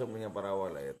siapa sungguhnya para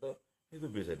wali itu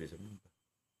bisa disembah.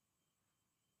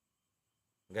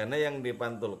 Karena yang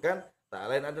dipantulkan tak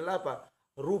lain adalah apa?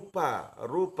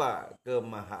 Rupa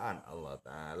kemahaan Allah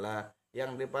Ta'ala.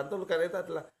 Yang dipantulkan itu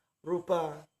adalah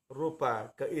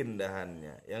rupa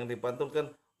keindahannya. Yang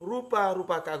dipantulkan rupa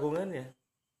keagungannya.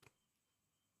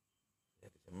 Ya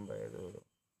disembah itu.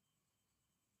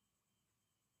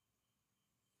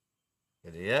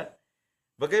 Jadi ya,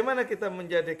 bagaimana kita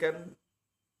menjadikan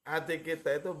hati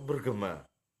kita itu bergema?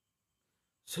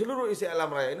 Seluruh isi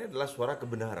alam raya ini adalah suara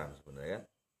kebenaran sebenarnya kan?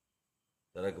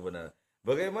 Suara kebenaran.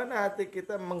 Bagaimana hati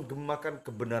kita menggemakan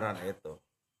kebenaran itu?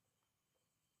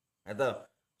 Atau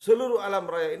seluruh alam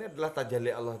raya ini adalah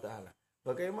tajalli Allah Ta'ala.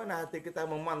 Bagaimana hati kita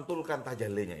memantulkan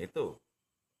tajallinya itu?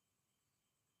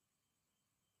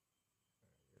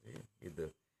 Gitu.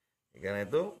 Karena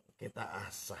itu kita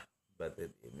asah batin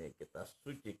ini, kita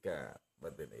sucikan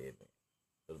batin ini.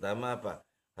 Terutama apa?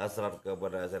 Hasrat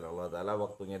kepada Allah Ta'ala,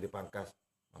 waktunya dipangkas.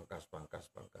 Pangkas.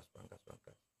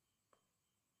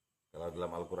 Kalau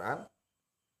dalam Al-Quran,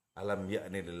 alam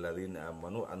ya'ni lilladzina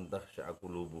amanu an takhsha'a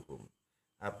qulubuhum.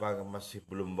 Apa masih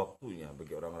belum waktunya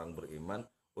bagi orang-orang beriman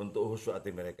untuk khusyuk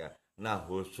hati mereka? Nah,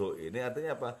 khusyuk ini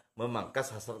artinya apa?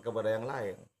 Memangkas hasrat kepada yang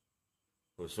lain.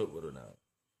 Khusyuk baru nama.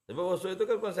 Sebab khusyuk itu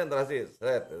kan konsentrasi,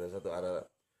 satu arah.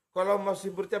 Kalau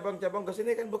masih bercabang-cabang ke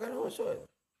sini kan bukan khusyuk.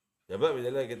 Coba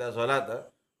misalnya kita sholat,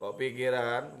 kok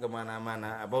pikiran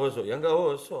kemana-mana, apa khusyuk? Ya enggak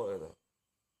khusyuk itu.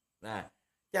 Nah,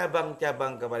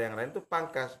 cabang-cabang kepada yang lain itu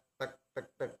pangkas, tek,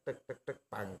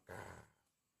 pangkas.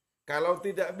 Kalau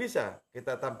tidak bisa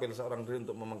kita tampil seorang diri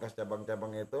untuk memangkas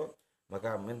cabang-cabang itu,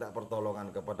 maka minta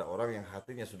pertolongan kepada orang yang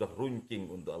hatinya sudah runcing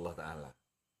untuk Allah Ta'ala.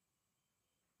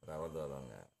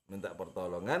 Minta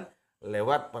pertolongan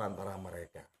lewat perantara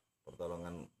mereka.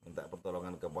 Minta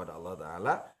pertolongan kepada Allah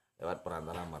Ta'ala lewat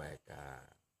perantara mereka.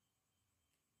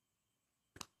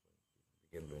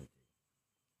 Bikin runcing.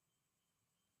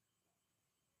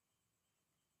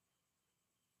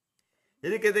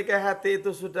 Jadi ketika hati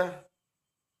itu sudah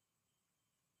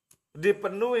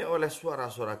dipenuhi oleh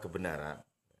suara-suara kebenaran,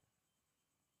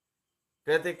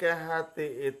 ketika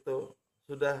hati itu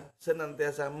sudah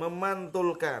senantiasa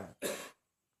memantulkan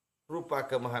rupa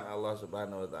kemahan Allah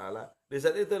Subhanahu wa Ta'ala, di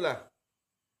saat itulah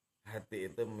hati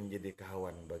itu menjadi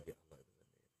kawan bagi Allah itu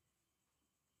sendiri.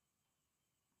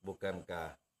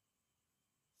 Bukankah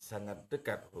sangat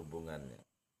dekat hubungannya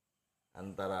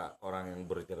antara orang yang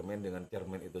bercermin dengan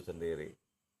cermin itu sendiri,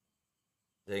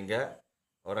 sehingga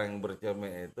orang yang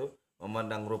bercermin itu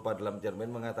memandang rupa dalam cermin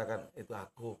mengatakan itu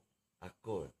aku.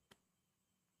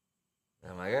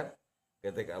 Sama kan?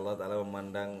 Ketika Allah Ta'ala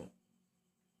memandang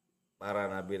para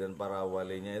nabi dan para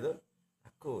walinya itu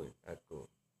aku.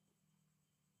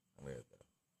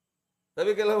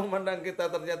 Tapi kalau memandang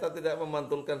kita ternyata tidak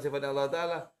memantulkan sifat Allah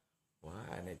Ta'ala,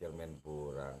 wah ini cermin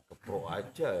buram, keprok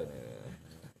aja ini.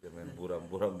 Cermin buram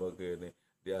begini,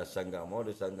 disangka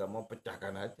nggak mau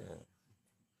pecahkan aja.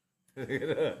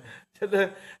 Jadi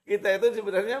kita itu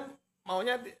sebenarnya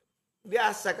maunya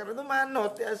diasah, karena itu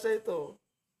manut diasah itu.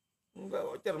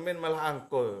 Enggak cermin malah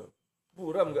angkul.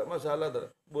 Buram enggak masalah,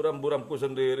 buram-buramku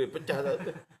sendiri pecah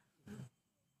saja.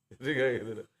 Jadi kayak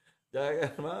gitu.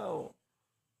 Jangan mau.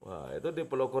 Wah, itu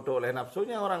dipelokoto oleh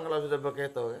nafsunya orang kalau sudah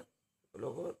begitu kan.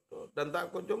 Pelokoto dan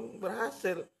tak kunjung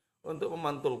berhasil untuk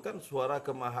memantulkan suara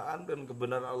kemahaan dan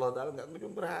kebenaran Allah Ta'ala, enggak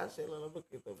kunjung berhasil kalau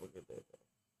begitu.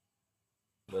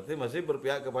 Berarti masih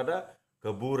berpihak kepada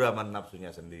keburaman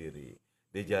nafsunya sendiri.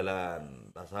 Di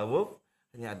jalan tasawuf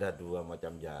hanya ada dua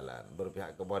macam jalan,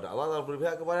 berpihak kepada Allah atau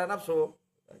berpihak kepada nafsu.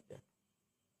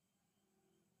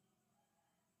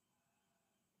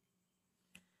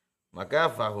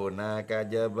 Maka fahunaka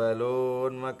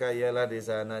jabalun, maka ialah di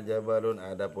sana jabalun,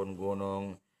 adapun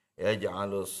gunung,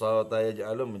 yaj'alu sawta,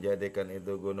 yaj'alu menjadikan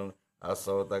itu gunung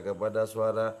as-sawta kepada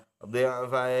suara,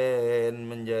 dhi'fain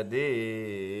menjadi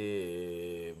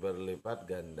berlipat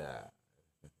ganda.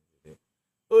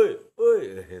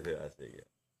 Itu asik ya.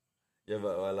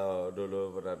 Coba walau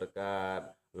dulu pernah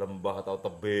dekat lembah atau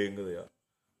tebing gitu ya,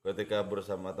 ketika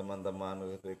bersama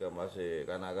teman-teman, ketika masih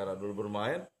kanak-kanak dulu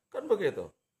bermain kan begitu,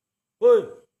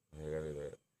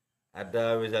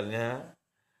 ada misalnya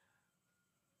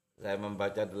saya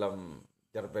membaca dalam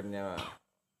cerpennya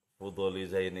Fudholi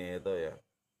Zaini itu ya,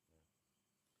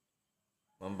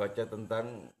 membaca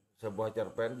tentang sebuah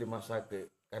cerpen di masa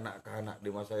kanak-kanak, di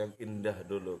masa yang indah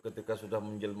dulu, ketika sudah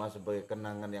menjelma sebagai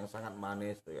kenangan yang sangat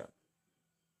manis tuh ya.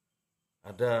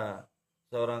 Ada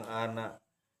seorang anak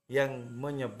yang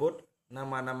menyebut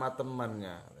nama-nama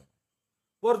temannya.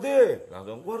 Wardi,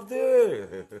 langsung Wardi.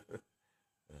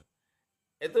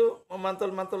 Itu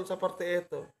memantul-mantul seperti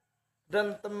itu.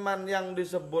 Dan teman yang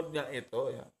disebutnya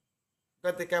itu ya,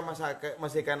 ketika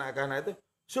masih kanak-kanak itu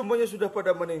semuanya sudah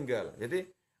pada meninggal.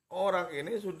 Jadi orang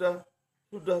ini sudah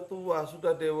tua,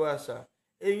 sudah dewasa,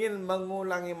 ingin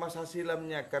mengulangi masa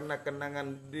silamnya karena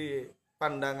kenangan di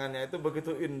pandangannya itu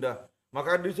begitu indah.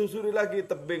 Maka disusuri lagi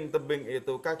tebing-tebing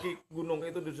itu, kaki gunung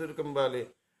itu disusuri kembali.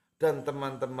 Dan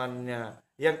teman-temannya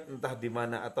yang entah di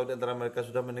mana atau di antara mereka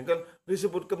sudah meninggal,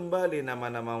 disebut kembali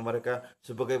nama-nama mereka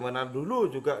sebagaimana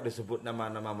dulu juga disebut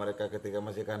nama-nama mereka ketika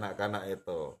masih kanak-kanak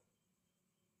itu.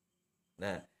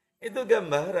 Nah, itu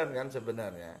gambaran kan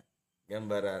sebenarnya.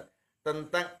 Gambaran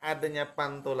tentang adanya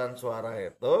pantulan suara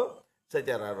itu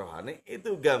secara rohani,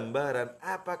 itu gambaran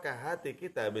apakah hati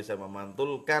kita bisa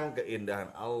memantulkan keindahan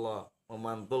Allah,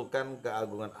 memantulkan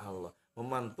keagungan Allah,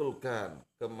 memantulkan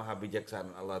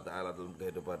kemahabijaksanaan Allah Ta'ala dalam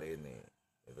kehidupan ini.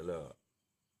 Gitu loh.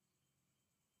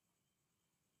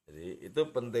 Jadi itu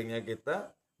pentingnya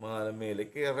kita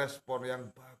memiliki respon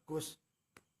yang bagus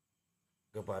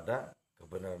kepada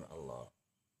kebenaran Allah.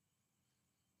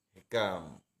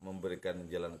 Hikam, memberikan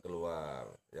jalan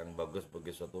keluar yang bagus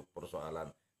bagi suatu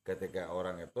persoalan ketika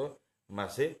orang itu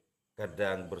masih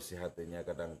kadang bersih hatinya,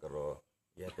 kadang keruh.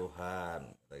 Ya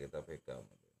Tuhan, kita hikam.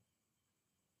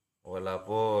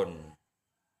 Walaupun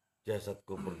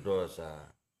jasadku berdosa,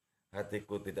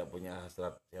 hatiku tidak punya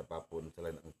hasrat siapapun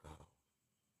selain Engkau.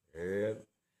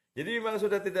 Jadi memang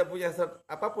sudah tidak punya hasrat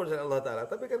apapun selain Allah Ta'ala,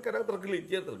 tapi kan kadang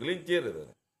tergelincir itu.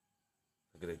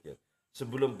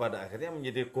 Sebelum pada akhirnya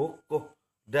menjadi kokoh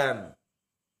dan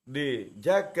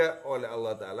dijaga oleh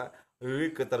Allah Ta'ala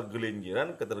dari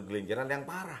ketergelinciran yang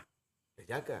parah.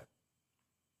 Dijaga.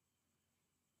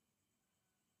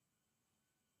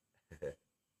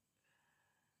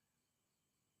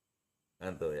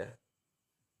 Nanti ya.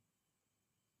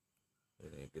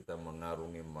 Ini kita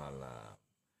mengarungi malam.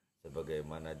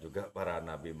 Sebagaimana juga para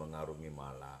nabi mengarungi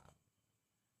malam.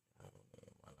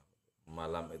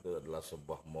 Malam itu adalah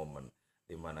sebuah momen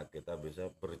di mana kita bisa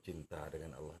bercinta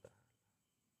dengan Allah Ta'ala.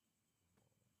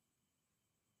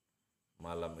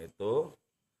 Malam itu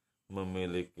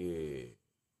memiliki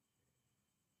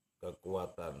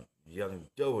kekuatan yang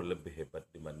jauh lebih hebat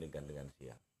dibandingkan dengan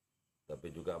siang. Tapi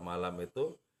juga malam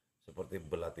itu seperti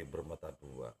belati bermata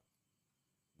dua.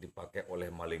 Dipakai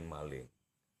oleh maling-maling.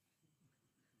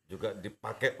 Juga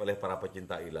dipakai oleh para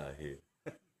pecinta ilahi.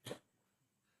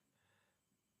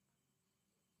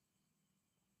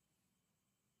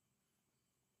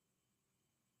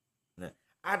 Nah,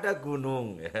 ada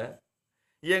gunung ya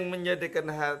yang menjadikan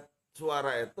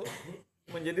suara itu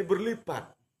menjadi berlipat.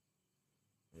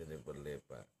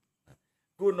 Nah,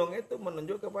 gunung itu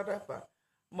menunjuk kepada apa?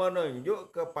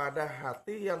 Menunjuk kepada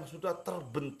hati yang sudah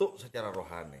terbentuk secara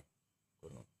rohani.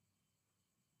 Gunung.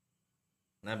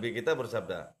 Nabi kita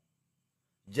bersabda,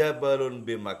 Jabalun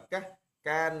bi Makkah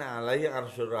kana alaihi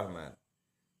arsyur rahman.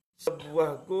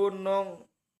 Sebuah gunung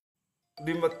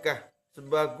di Mekah,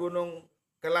 sebuah gunung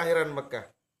kelahiran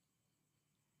Mekah.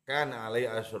 Kana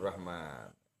alaihi arsyur rahman.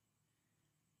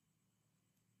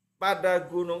 Pada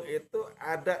gunung itu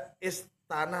ada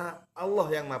istana Allah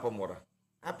yang Maha Pemurah.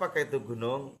 Apakah itu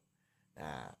gunung?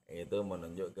 Nah, itu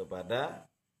menunjuk kepada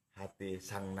hati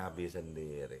sang Nabi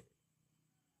sendiri.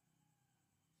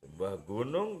 Sebuah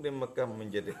gunung di Mekah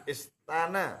menjadi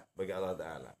istana bagi Allah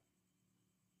Ta'ala.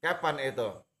 Kapan itu?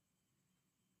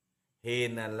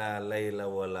 Hina la laila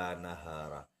wala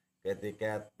nahara.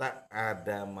 Ketika tak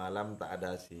ada malam, tak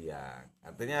ada siang.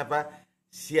 Artinya apa?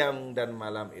 Siang dan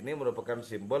malam ini merupakan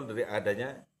simbol dari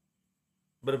adanya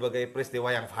berbagai peristiwa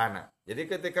yang fana. Jadi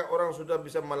ketika orang sudah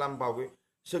bisa melampaui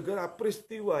segala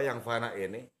peristiwa yang fana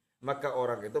ini, maka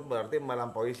orang itu berarti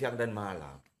melampaui siang dan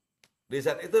malam. Di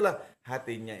saat itulah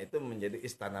hatinya itu menjadi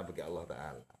istana bagi Allah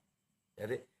Ta'ala.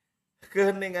 Jadi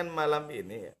keheningan malam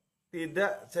ini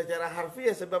tidak secara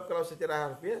harfiah, sebab kalau secara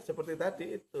harfiah seperti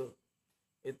tadi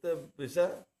itu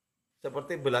bisa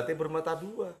seperti belati bermata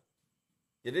dua.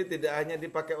 Jadi tidak hanya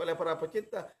dipakai oleh para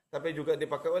pecinta, tapi juga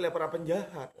dipakai oleh para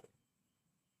penjahat.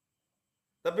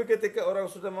 Tapi ketika orang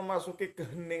sudah memasuki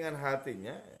keheningan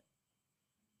hatinya,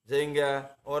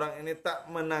 sehingga orang ini tak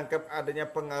menangkap adanya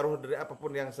pengaruh dari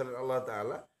apapun yang selain Allah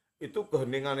Ta'ala, itu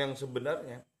keheningan yang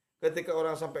sebenarnya. Ketika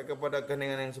orang sampai kepada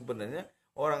keheningan yang sebenarnya,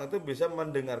 orang itu bisa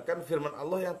mendengarkan firman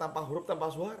Allah yang tanpa huruf, tanpa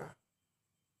suara.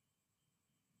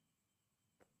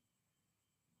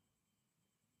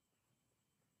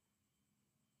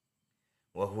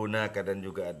 Wahunaka dan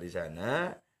juga di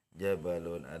sana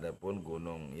jabalun, adapun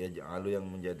gunung yaj'alu yang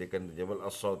menjadikan jabal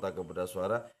as-sauta kepada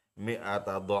suara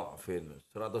mi'ata dha'fin,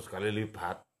 100 kali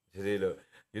lipat.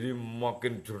 Jadi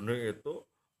makin jernih itu,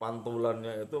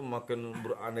 pantulannya itu makin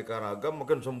beraneka ragam,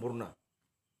 makin sempurna.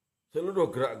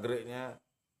 Seluruh gerak-geriknya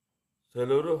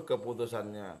seluruh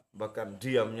keputusannya, bahkan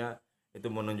diamnya itu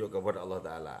menunjuk kepada Allah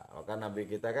Ta'ala. Maka Nabi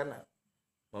kita kan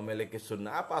memiliki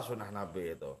sunnah. Apa sunnah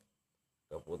Nabi itu?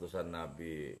 Keputusan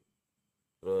Nabi,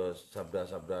 terus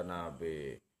sabda-sabda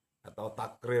Nabi, atau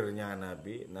takrirnya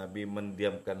Nabi. Nabi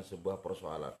mendiamkan sebuah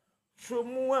persoalan.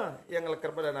 Semua yang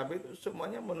lekat pada Nabi itu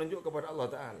semuanya menunjuk kepada Allah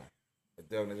Ta'ala.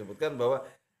 Itu yang disebutkan bahwa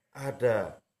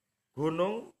ada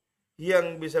gunung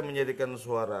yang bisa menjadikan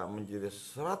suara menjadi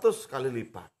 100 kali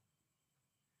lipat.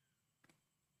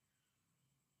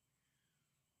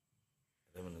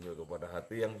 Itu menunjuk kepada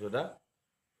hati yang sudah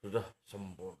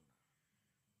sempurna.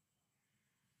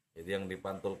 Jadi yang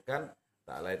dipantulkan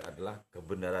tak lain adalah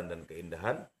kebenaran dan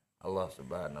keindahan Allah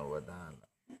Subhanahu wa taala.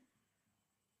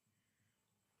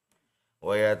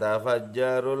 Wa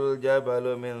yatafajjarul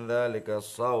jabalu min dzalika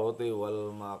as-sauti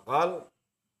wal maqal.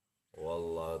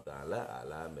 Wallahu taala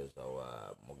a'lam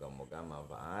bissawab. Moga-moga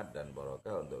manfaat dan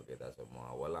barokah untuk kita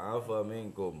semua. Wal afa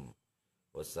minkum.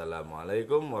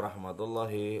 Wassalamualaikum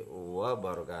warahmatullahi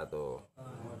wabarakatuh.